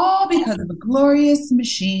it's all because of a glorious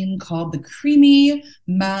machine called the Creamy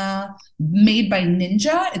Ma, made by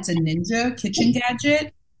Ninja. It's a Ninja kitchen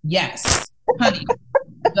gadget. Yes, honey.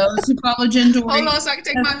 Those who follow Jen Dory. Hold on so I can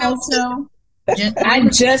take my notes. Also, Jen I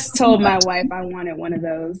Dory, just told my wife I wanted one of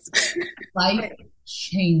those. life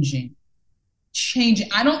changing.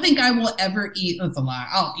 I don't think I will ever eat. That's a lie.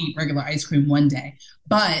 I'll eat regular ice cream one day,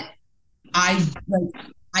 but I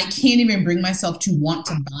can't even bring myself to want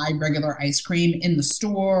to buy regular ice cream in the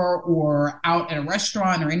store or out at a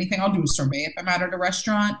restaurant or anything. I'll do a sorbet if I'm out at a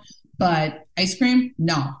restaurant, but ice cream,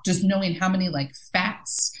 no. Just knowing how many like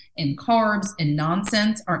fats and carbs and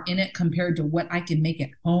nonsense are in it compared to what I can make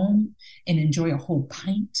at home and enjoy a whole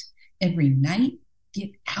pint every night.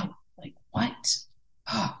 Get out. Like what?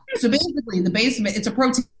 So basically, the base of it, it's a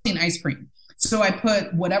protein ice cream. So I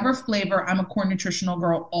put whatever flavor. I'm a core nutritional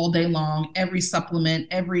girl all day long. Every supplement,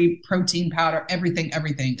 every protein powder, everything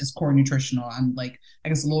is core nutritional. I'm like, I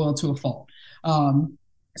guess, loyal to a fault.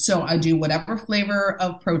 So I do whatever flavor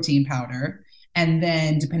of protein powder. And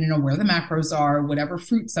then depending on where the macros are, whatever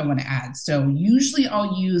fruits I want to add. So usually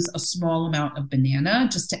I'll use a small amount of banana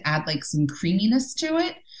just to add like some creaminess to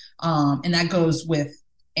it. And that goes with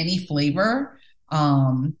any flavor.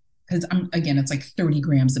 Because it's like 30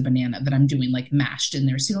 grams of banana that I'm doing like mashed in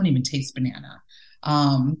there, so you don't even taste banana.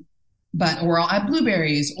 Or I'll add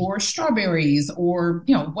blueberries or strawberries or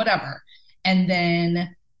whatever. And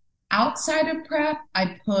then outside of prep,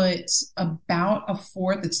 I put about a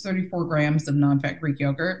fourth. It's 34 grams of non-fat Greek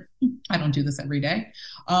yogurt. I don't do this every day.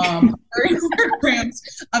 34 grams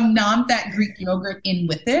of non-fat Greek yogurt in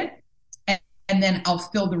with it, and then I'll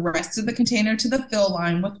fill the rest of the container to the fill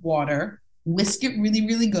line with water. Whisk it really,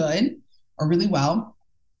 really good or really well,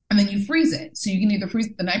 and then you freeze it. So you can either freeze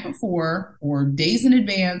it the night before or days in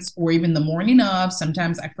advance or even the morning of.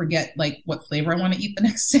 Sometimes I forget like what flavor I want to eat the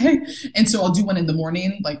next day. And so I'll do one in the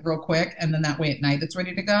morning, like real quick. And then that way at night it's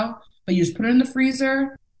ready to go. But you just put it in the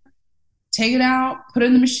freezer, take it out, put it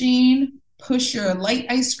in the machine, push your light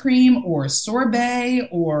ice cream or sorbet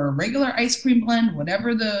or regular ice cream blend,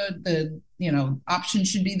 whatever the option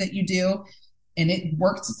should be that you do. And it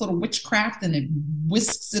works its little witchcraft and it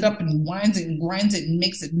whisks it up and winds it and grinds it and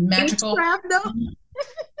makes it magical. Witchcraft, though.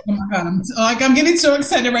 Oh my God. I'm getting so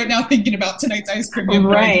excited right now thinking about tonight's ice cream.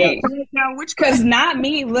 Right. Now, Because not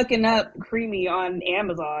me looking up creamy on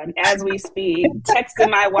Amazon as we speak, texting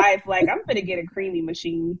my wife like, I'm going to get a creamy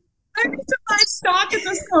machine. I need to buy stock in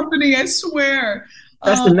this company, I swear.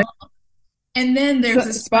 That's the next. And then there's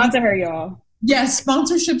a sponsor her, y'all. Yes,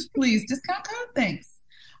 sponsorships, please. Discount code, thanks.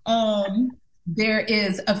 There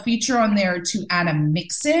is a feature on there to add a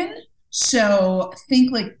mix-in. So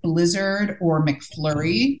think like Blizzard or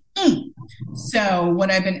McFlurry. So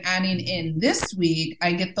what I've been adding in this week,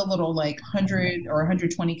 I get the little like 100 or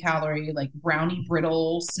 120 calorie like brownie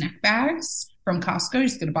brittle snack bags from Costco. You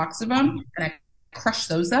just get a box of them and I crush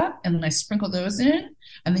those up and then I sprinkle those in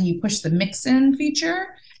and then you push the mix-in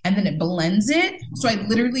feature and then it blends it. So I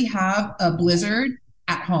literally have a Blizzard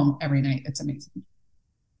at home every night. It's amazing.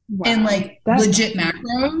 Wow. And like legit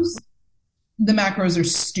macros, the macros are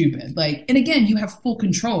stupid. Like, and again, you have full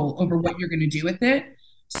control over what you're going to do with it.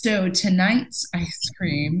 So tonight's ice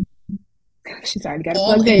cream. She's already got it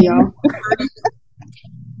plugged in, y'all.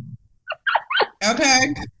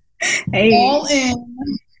 Okay. Hey. All in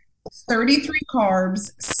 33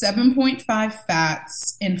 carbs, 7.5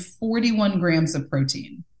 fats, and 41 grams of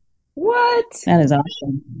protein. What? That is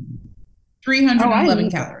awesome.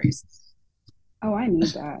 311 calories. Oh, I need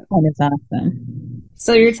that. That is awesome.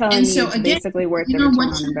 So you're telling me so it's again, basically worth the return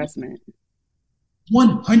on investment?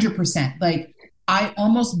 100%. Like, I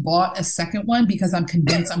almost bought a second one because I'm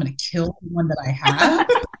convinced I'm going to kill the one that I have.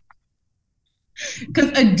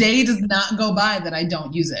 Because a day does not go by that I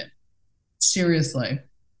don't use it. Seriously.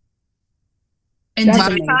 And by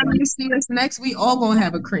the time you see us next, we all gonna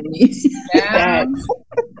have a creamy. Yeah.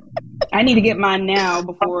 I I need to get mine now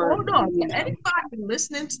before. Hold on. Anybody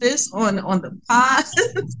listening to this on the pod,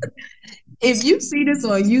 if you see this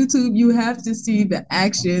on YouTube, you have to see the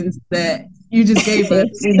actions that you just gave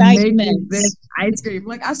us in making this ice cream.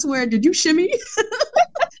 Like, I swear, did you shimmy?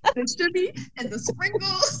 The shimmy and the sprinkle.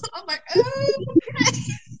 I'm like, oh,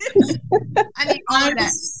 okay. I need all of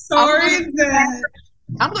that. Sorry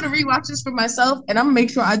I'm going to rewatch this for myself, and I'm going to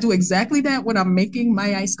make sure I do exactly that when I'm making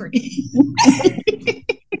my ice cream.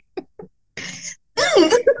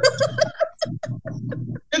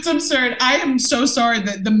 It's absurd. I am so sorry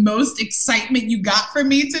that the most excitement you got from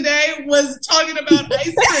me today was talking about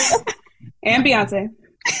ice cream. And Beyonce.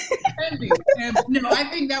 No, I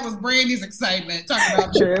think that was Brandy's excitement. Talking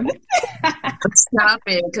about True. Stop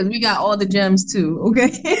it, because we got all the gems too,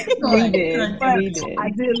 okay? We did. I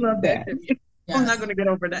did love that. Yes. I'm not going to get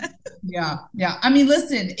over that. Yeah. I mean,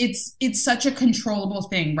 listen, it's such a controllable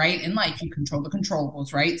thing, right? In life, you control the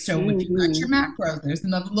controllables, right? So if you got your macros, there's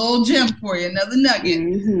another little gem for you, another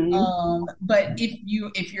nugget. But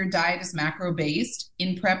if your diet is macro based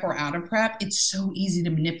in prep or out of prep, it's so easy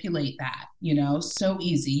to manipulate that, so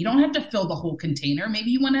easy. You don't have to fill the whole container.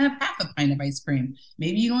 Maybe you want to have half a pint of ice cream.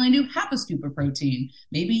 Maybe you only do half a scoop of protein.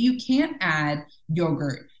 Maybe you can't add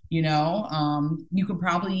yogurt. You could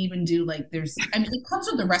probably even do it comes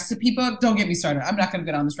with the recipe book. Don't get me started. I'm not going to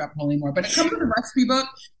get on this rabbit hole anymore, but it comes with the recipe book.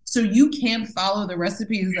 So you can follow the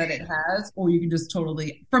recipes that it has, or you can just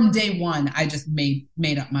totally, from day one, I just made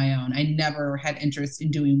up my own. I never had interest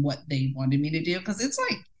in doing what they wanted me to do. Cause it's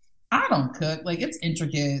like, I don't cook. Like, it's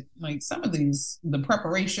intricate. Like, some of these, the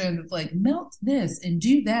preparation, it's like melt this and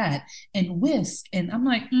do that and whisk. And I'm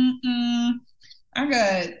like, I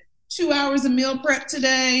got 2 hours of meal prep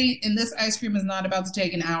today, and this ice cream is not about to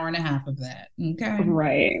take an hour and a half of that. Okay.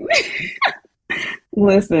 Right.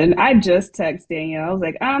 Listen, I just texted Danielle. I was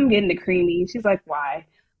like, I'm getting the creamy. She's like, why?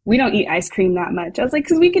 We don't eat ice cream that much. I was like,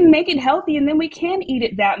 because we can make it healthy and then we can eat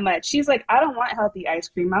it that much. She's like, I don't want healthy ice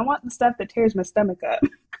cream. I want the stuff that tears my stomach up.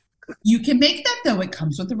 You can make that, though. It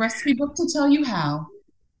comes with the recipe book to tell you how.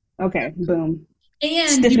 Okay, boom. And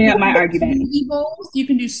stiffening up my argument. Smoothie bowls. You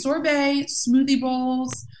can do sorbet, smoothie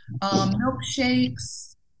bowls,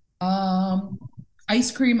 milkshakes,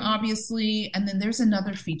 ice cream, obviously, and then there's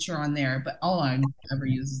another feature on there. But all I ever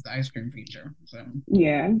use is the ice cream feature. So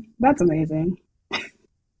yeah, that's amazing.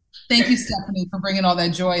 Thank you, Stephanie, for bringing all that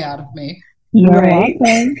joy out of me. You're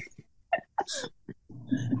welcome.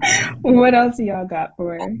 What else y'all got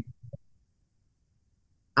for her?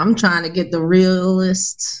 I'm trying to get the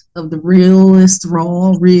realest of the realest,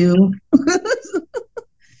 real.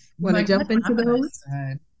 Want to jump into those?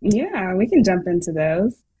 Yeah, we can jump into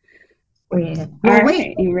those. Yeah. Well,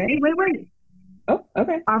 wait, you ready? Wait. Oh,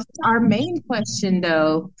 okay. Our main question,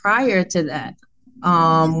 though, prior to that,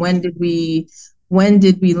 when did we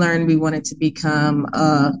learn we wanted to become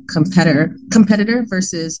a competitor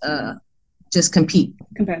versus just compete?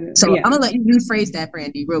 Competitive. So yeah. I'm gonna let you rephrase that,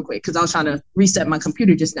 Brandy, real quick, because I was trying to reset my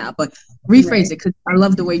computer just now. But rephrase it, because I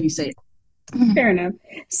love the way you say it. Fair enough.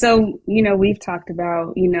 So, we've talked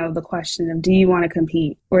about, the question of, do you want to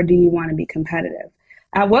compete or do you want to be competitive?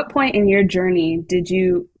 At what point in your journey did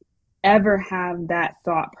you ever have that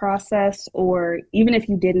thought process? Or even if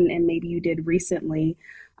you didn't, and maybe you did recently,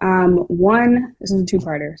 one, this is a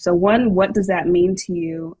two-parter. So one, what does that mean to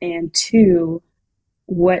you? And two,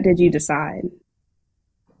 what did you decide?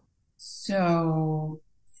 So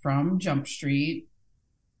from Jump Street,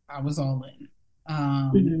 I was all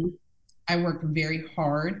in. I worked very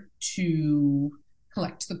hard to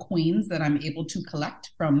collect the coins that I'm able to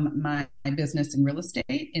collect from my business in real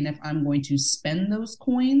estate. And if I'm going to spend those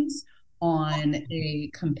coins on a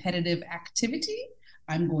competitive activity,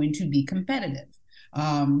 I'm going to be competitive.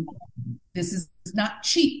 This is not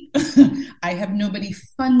cheap. I have nobody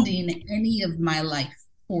funding any of my life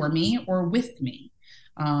for me or with me.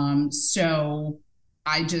 So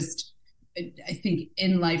I think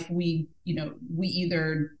in life, we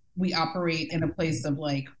operate in a place of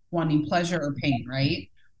like wanting pleasure or pain, right?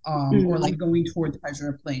 Or like going towards pleasure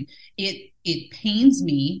or pain. It pains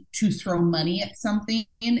me to throw money at something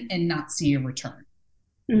and not see a return.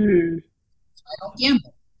 So I don't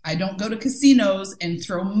gamble. I don't go to casinos and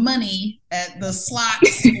throw money at the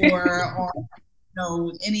slots or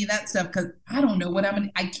any of that stuff, because I don't know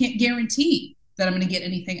I can't guarantee that I'm going to get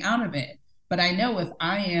anything out of it. But I know if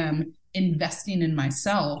I am investing in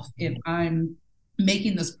myself, if I'm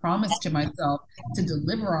making this promise to myself to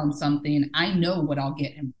deliver on something, I know what I'll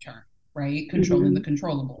get in return, right? Controlling the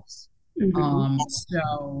controllables.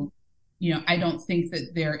 So, I don't think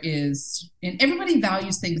that there is, and everybody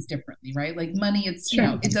values things differently, right? Like money, it's,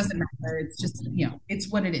 it doesn't matter. It's just, it's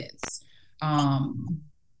what it is.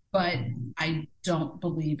 but I don't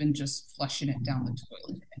believe in just flushing it down the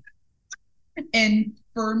toilet. And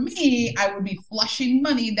for me, I would be flushing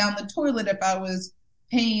money down the toilet if I was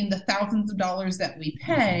paying the thousands of dollars that we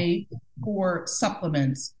pay for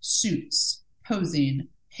supplements, suits, posing,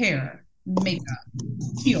 hair, makeup,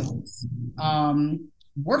 heels,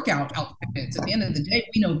 workout outfits. At the end of the day,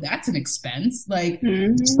 we know that's an expense. Like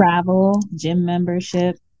travel, gym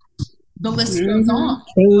membership. The list goes on.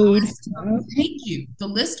 Food. Thank you. The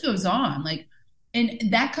list goes on. Like, and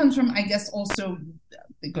that comes from, I guess, also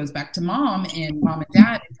it goes back to mom and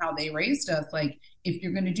dad and how they raised us. Like, if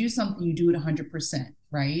you're going to do something, you do it 100%,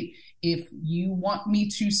 right? If you want me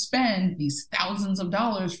to spend these thousands of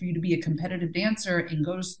dollars for you to be a competitive dancer and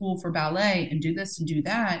go to school for ballet and do this and do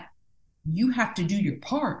that, you have to do your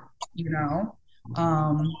part, you know?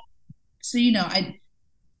 So, you know,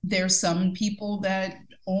 there's some people that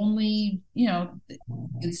only, you know,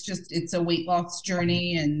 it's a weight loss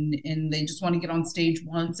journey and they just want to get on stage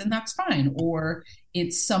once, and that's fine. Or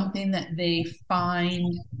it's something that they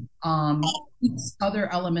find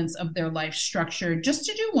other elements of their life structure just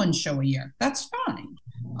to do one show a year. That's fine.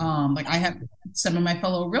 Like I have some of my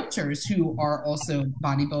fellow realtors who are also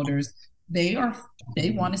bodybuilders. They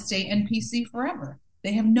want to stay NPC forever.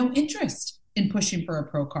 They have no interest in pushing for a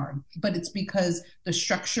pro card, but it's because the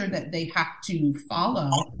structure that they have to follow,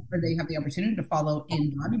 or they have the opportunity to follow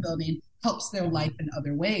in bodybuilding, helps their life in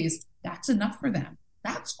other ways. That's enough for them.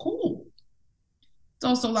 That's cool. It's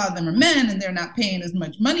also a lot of them are men and they're not paying as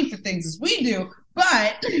much money for things as we do,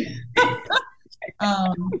 but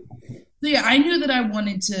so yeah, I knew that I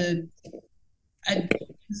wanted to.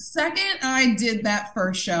 The second I did that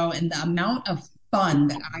first show and the amount of fun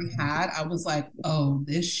that I had, I was like, oh,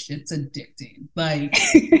 this shit's addicting. Like,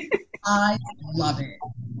 I love it.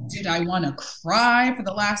 Did I want to cry for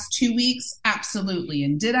the last 2 weeks? Absolutely.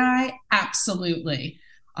 And did I? Absolutely.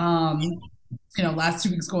 You know, last 2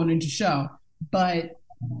 weeks going into show. But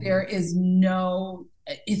there is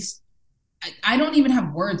I don't even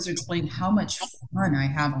have words to explain how much fun I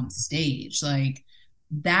have on stage. Like,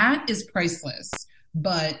 that is priceless.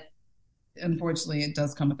 But unfortunately, it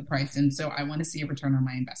does come with a price. And so I want to see a return on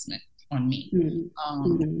my investment on me.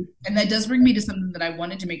 And that does bring me to something that I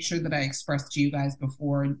wanted to make sure that I expressed to you guys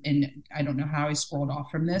before. And I don't know how I scrolled off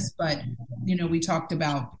from this, but, you know, we talked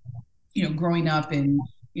about, you know, growing up and,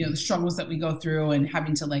 you know, the struggles that we go through and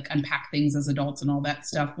having to like unpack things as adults and all that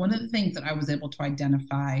stuff. One of the things that I was able to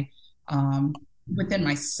identify within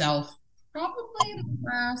myself, probably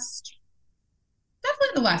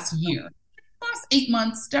definitely the last year, last 8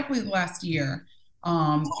 months, definitely the last year,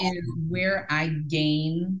 is where I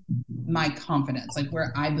gain my confidence, like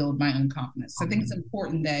where I build my own confidence. So I think it's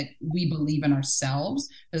important that we believe in ourselves.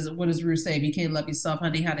 What does Ruth say? If you can't love yourself,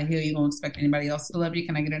 honey, how the hell you gonna expect anybody else to love you?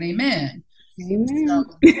 Can I get an amen? Amen.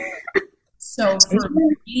 So for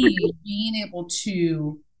me, being able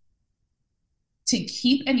to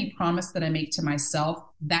keep any promise that I make to myself,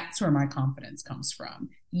 that's where my confidence comes from.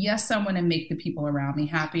 Yes, I want to make the people around me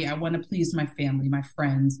happy. I want to please my family, my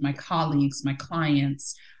friends, my colleagues, my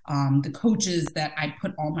clients, the coaches that I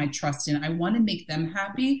put all my trust in. I want to make them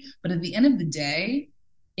happy. But at the end of the day,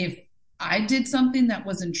 if I did something that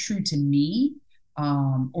wasn't true to me,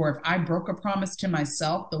 or if I broke a promise to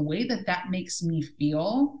myself, the way that that makes me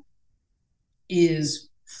feel is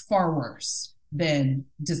far worse than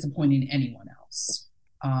disappointing anyone else.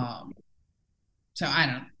 So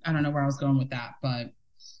I don't know where I was going with that, but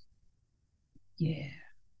yeah.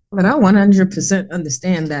 But I 100%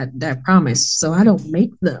 understand that promise. So I don't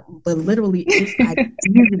make them, but literally if I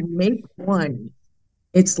do make one,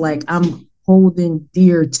 it's like I'm holding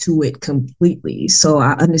dear to it completely. So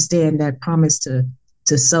I understand that promise to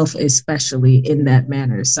self, especially in that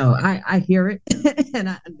manner. So I hear it and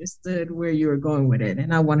I understood where you were going with it.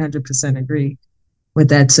 And I 100% agree with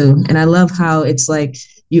that too. And I love how it's like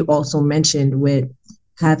you also mentioned with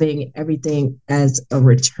having everything as a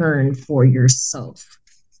return for yourself,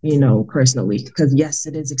 you know, personally, because yes,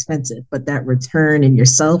 it is expensive, but that return in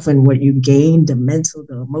yourself and what you gain, the mental,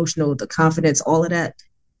 the emotional, the confidence, all of that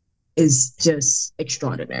is just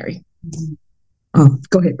extraordinary. Oh,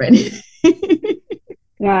 go ahead, Brandon.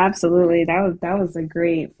 No, absolutely. That was a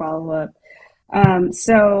great follow-up.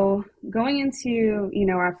 So going into, you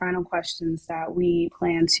know, our final questions that we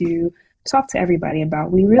plan to talk to everybody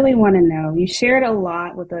about, we really want to know, you shared a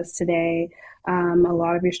lot with us today, a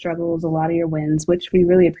lot of your struggles, a lot of your wins, which we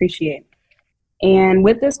really appreciate. And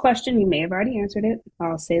with this question, you may have already answered it.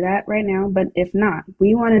 I'll say that right now. But if not,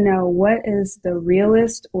 we want to know, what is the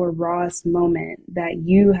realest or rawest moment that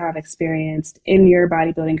you have experienced in your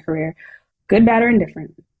bodybuilding career? Good, bad, or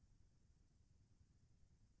indifferent?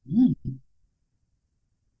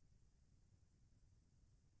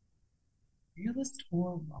 realest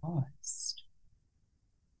or rawest?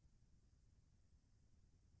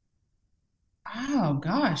 Oh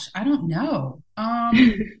gosh, I don't know.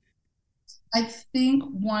 I think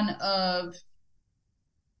one of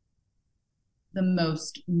the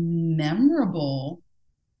most memorable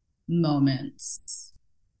moments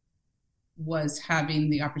was having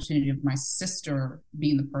the opportunity of my sister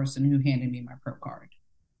being the person who handed me my pro card.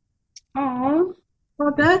 Aw,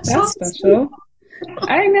 Oh, that's so special.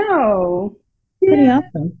 I know. Pretty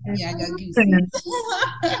awesome. Yeah, I got goosey.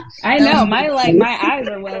 I know. My eyes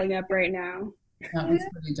are welling up right now. That was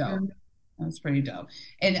pretty dope. That was pretty dope.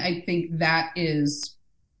 And I think that is,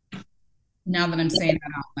 now that I'm saying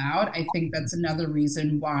that out loud, I think that's another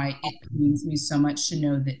reason why it means me so much to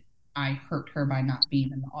know that I hurt her by not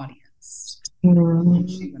being in the audience when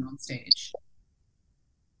she went on stage.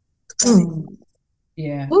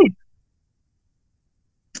 Yeah. Ooh.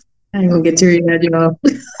 I ain't gonna get teary-eyed, y'all.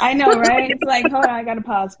 I know, right? It's like, hold on, I gotta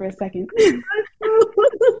pause for a second.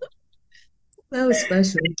 That was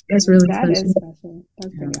special. That's really That special. is special.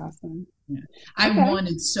 That's pretty awesome. Yeah. I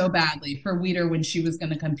wanted so badly for Weeder when she was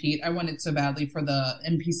going to compete. I wanted so badly for the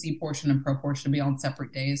NPC portion and pro portion to be on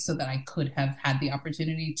separate days so that I could have had the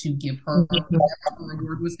opportunity to give her whatever her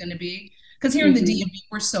reward was going to be. Because here in the DMV,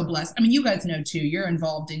 we're so blessed. I mean, you guys know too. You're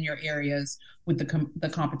involved in your areas with the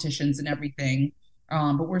competitions and everything.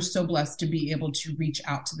 But we're so blessed to be able to reach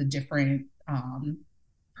out to the different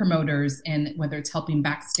promoters, and whether it's helping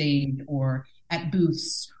backstage or at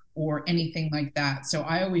booths or anything like that. So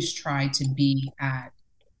I always try to be at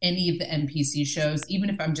any of the NPC shows, even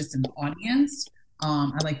if I'm just in the audience.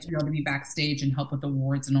 I like to be able to be backstage and help with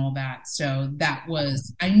awards and all that. So that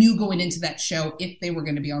was, I knew going into that show, if they were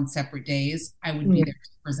going to be on separate days, I would be there to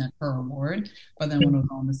present her award. But then when it was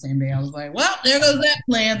on the same day, I was like, well, there goes that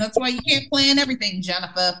plan. That's why you can't plan everything,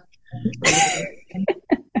 Jennifer.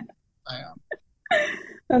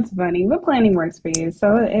 That's funny, but planning works for you,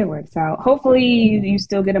 so it works out. Hopefully, you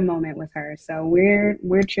still get a moment with her. So we're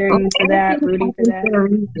cheering for that, rooting for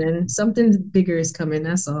that. Something bigger is coming.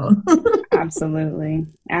 That's all. Absolutely.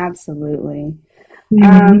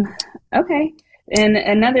 Mm-hmm. Okay, and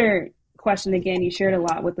another question. Again, you shared a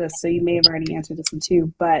lot with us, so you may have already answered this one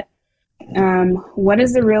too. But what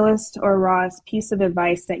is the realest or rawest piece of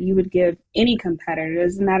advice that you would give any competitor? It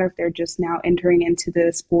doesn't matter if they're just now entering into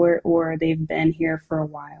the sport or they've been here for a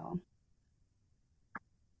while.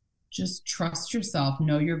 Just trust yourself,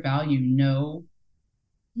 know your value, know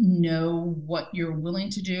what you're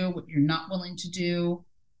willing to do, what you're not willing to do.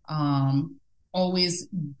 Always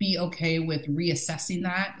be okay with reassessing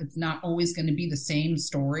that. It's not always going to be the same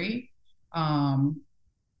story.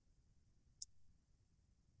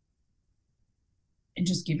 And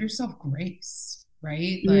just give yourself grace,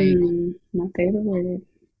 right? Like my favorite word.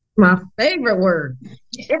 My favorite word.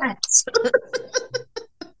 Yes.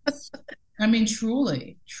 I mean,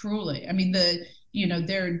 truly. I mean,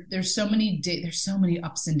 there's so many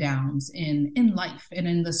ups and downs in life and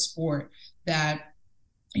in the sport that,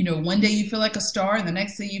 one day you feel like a star and the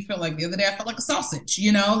next day you feel like, the other day I felt like a sausage,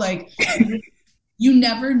 like you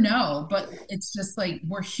never know, but it's just like,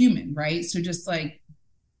 we're human, right? So just like,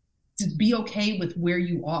 to be okay with where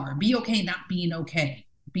you are, be okay not being okay,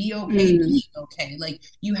 be okay being okay. Like,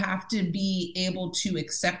 you have to be able to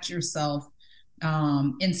accept yourself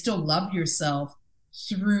and still love yourself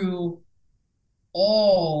through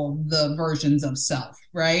all the versions of self,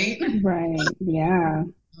 right? Right. Yeah.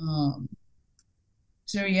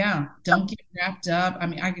 So yeah, don't get wrapped up. I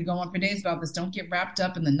mean, I could go on for days about this. Don't get wrapped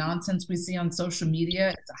up in the nonsense we see on social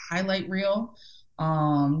media. It's a highlight reel.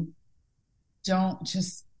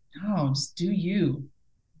 Just do you.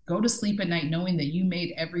 Go to sleep at night knowing that you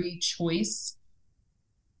made every choice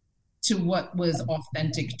to what was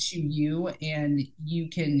authentic to you, and you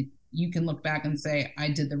can look back and say, I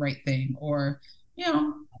did the right thing, or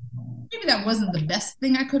maybe that wasn't the best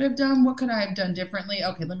thing I could have done. What could I have done differently?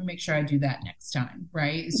 Okay, let me make sure I do that next time,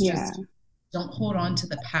 right? It's just, don't hold on to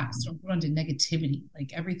the past. Don't hold on to negativity.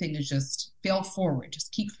 Like, everything is just fail forward.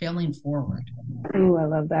 Just keep failing forward. Oh, I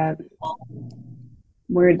love that.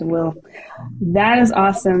 Word, Will. That is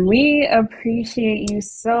awesome. We appreciate you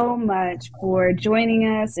so much for joining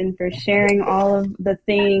us and for sharing all of the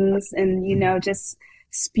things and, just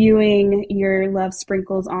spewing your love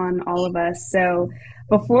sprinkles on all of us. So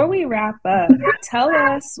before we wrap up, tell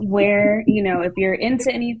us where, if you're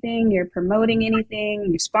into anything, you're promoting anything,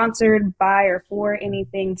 you're sponsored by or for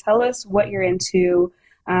anything, tell us what you're into,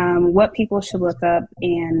 what people should look up,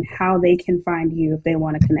 and how they can find you if they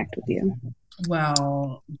want to connect with you.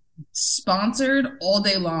 Well, sponsored all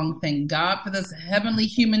day long. Thank God for this heavenly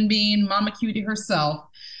human being, Mama Cutie herself.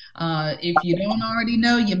 If you don't already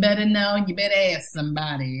know, you better know. You better ask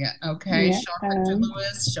somebody. Okay, Yeah. Sean Victor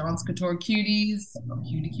Lewis, Sean's Couture Cuties,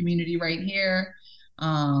 cutie community right here.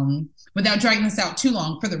 Without dragging this out too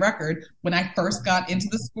long, for the record, when I first got into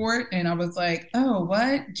the sport and I was like, oh,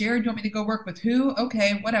 what? Jared, you want me to go work with who?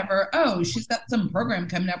 Okay, whatever. Oh, she's got some program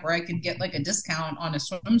coming up where I could get like a discount on a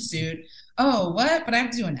swimsuit. Oh, what? But I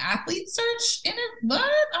have to do an athlete search in it? What?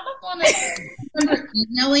 I don't want to. Remember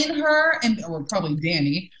emailing her or probably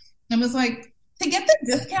Danny and was like, to get the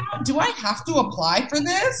discount, do I have to apply for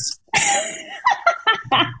this?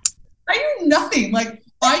 I knew nothing. Like,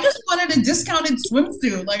 I just wanted a discounted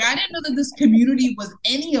swimsuit. Like, I didn't know that this community was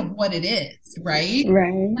any of what it is, right?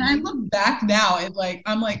 Right. And I look back now and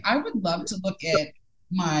I'm like, I would love to look at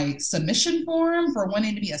my submission form for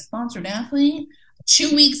wanting to be a sponsored athlete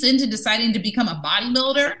 2 weeks into deciding to become a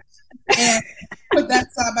bodybuilder and put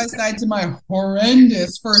that side by side to my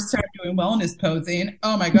horrendous first time doing wellness posing.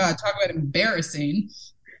 Oh my God, talk about embarrassing.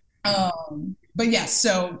 But yes,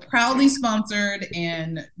 so proudly sponsored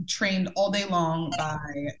and trained all day long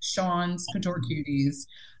by Sean's Couture Cuties.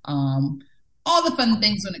 All the fun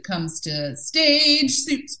things when it comes to stage,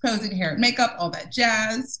 suits, posing, hair, and makeup, all that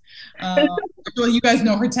jazz. Well, you guys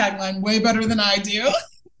know her tagline way better than I do.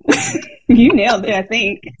 You nailed it, I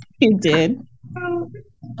think. You did.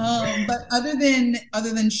 But other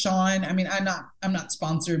than Sean, I mean, I'm not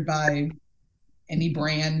sponsored by any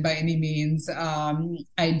brand by any means.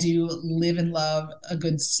 I do live and love a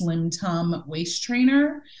good Slim Tum waist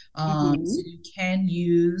trainer. So you can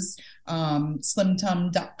use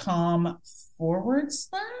slimtum.com /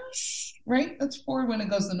 right? That's forward when it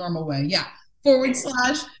goes the normal way. Yeah. /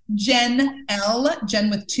 Jen L, Jen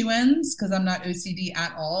with 2 N's, because I'm not OCD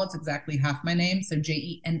at all. It's exactly half my name. So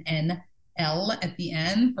JENNL at the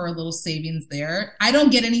end for a little savings there. I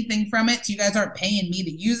don't get anything from it. So you guys aren't paying me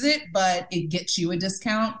to use it, but it gets you a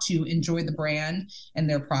discount to enjoy the brand and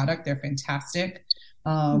their product. They're fantastic.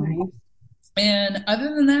 Nice. And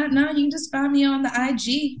other than that, no, you can just find me on the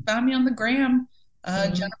IG, find me on the gram,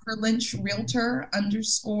 Jennifer Lynch Realtor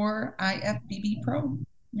 _ IFBB Pro.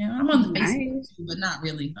 Yeah, I'm on the Facebook too, but not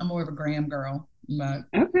really. I'm more of a gram girl. But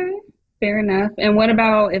okay, fair enough. And what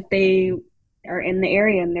about if they are in the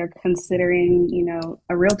area and they're considering,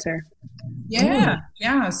 a realtor? Yeah.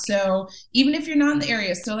 So even if you're not in the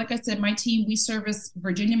area, so like I said, my team, we service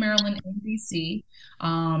Virginia, Maryland, and DC.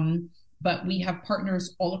 But we have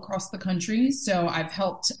partners all across the country. So I've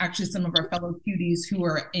helped actually some of our fellow cuties who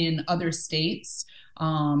are in other states.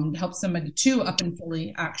 Help somebody too up in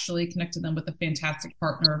Philly, actually connected them with a fantastic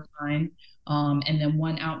partner of mine. And then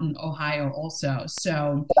one out in Ohio also.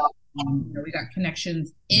 So we got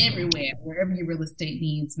connections everywhere. Wherever your real estate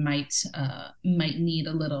needs might need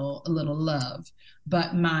a little love.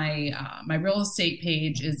 But my real estate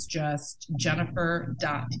page is just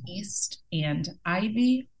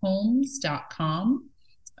jennifer.eastandivyhomes.com.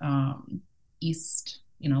 East,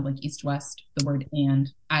 like east west, the word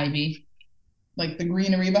and Ivy, like the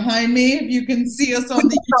greenery behind me. If you can see us on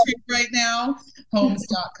the YouTube right now,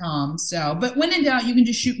 homes.com. So, but when in doubt, you can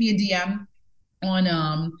just shoot me a DM on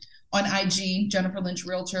IG, Jennifer Lynch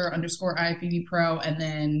Realtor _ IFBB Pro, and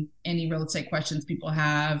then any real estate questions people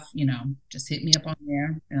have, just hit me up on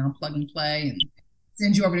there and I'll plug and play and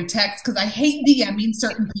send you over to text, because I hate DMing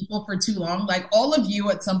certain people for too long. Like all of you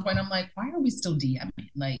at some point, I'm like, why are we still DMing?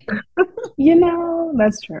 Like,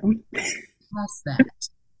 that's true. Past that.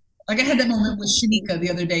 Like I had that moment with Shanika the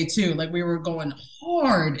other day too. Like we were going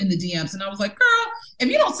hard in the DMs and I was like, girl, if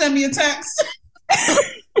you don't send me a text.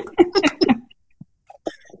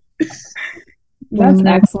 That's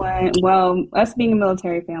excellent. Well, us being a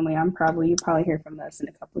military family, you probably hear from us in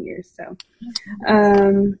a couple of years. So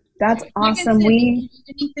that's awesome. Like I said,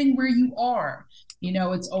 anything where you are,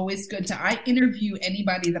 it's always good I interview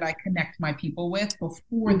anybody that I connect my people with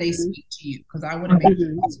before they speak to you, because I want to make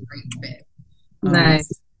sure it's a great fit.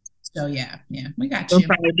 Nice. So yeah, we got We'll you.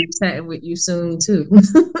 probably be chatting with you soon too.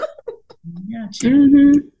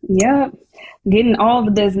 Yep. Getting all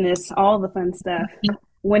the business, all the fun stuff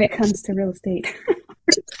when it comes to real estate.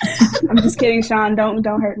 I'm just kidding, Sean.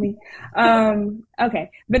 Don't hurt me. Okay.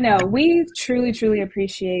 But no, we truly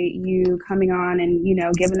appreciate you coming on and,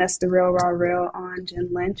 giving us the real, raw, real on Jen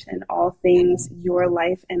Lynch and all things your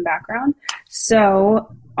life and background.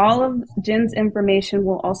 So all of Jen's information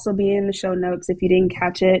will also be in the show notes if you didn't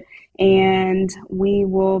catch it. And we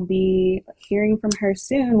will be hearing from her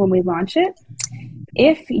soon when we launch it.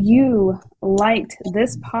 If you liked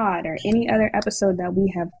this pod or any other episode that we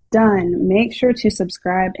have done, make sure to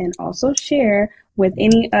subscribe and also share with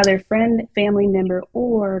any other friend, family member,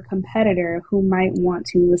 or competitor who might want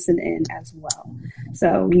to listen in as well.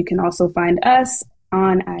 So you can also find us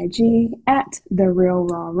on IG at The Real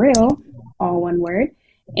Raw Real, all one word.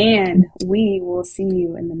 And we will see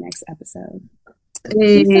you in the next episode.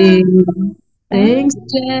 Hey. Thanks,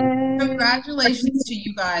 Jen. Congratulations to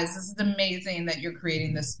you guys. This is amazing that you're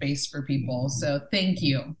creating this space for people. So thank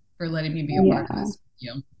you for letting me be a part of this with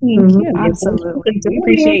you. Thank you. Absolutely. We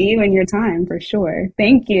appreciate you and your time for sure.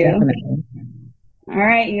 Thank you. Definitely. All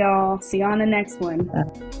right, y'all. See you on the next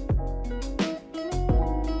one.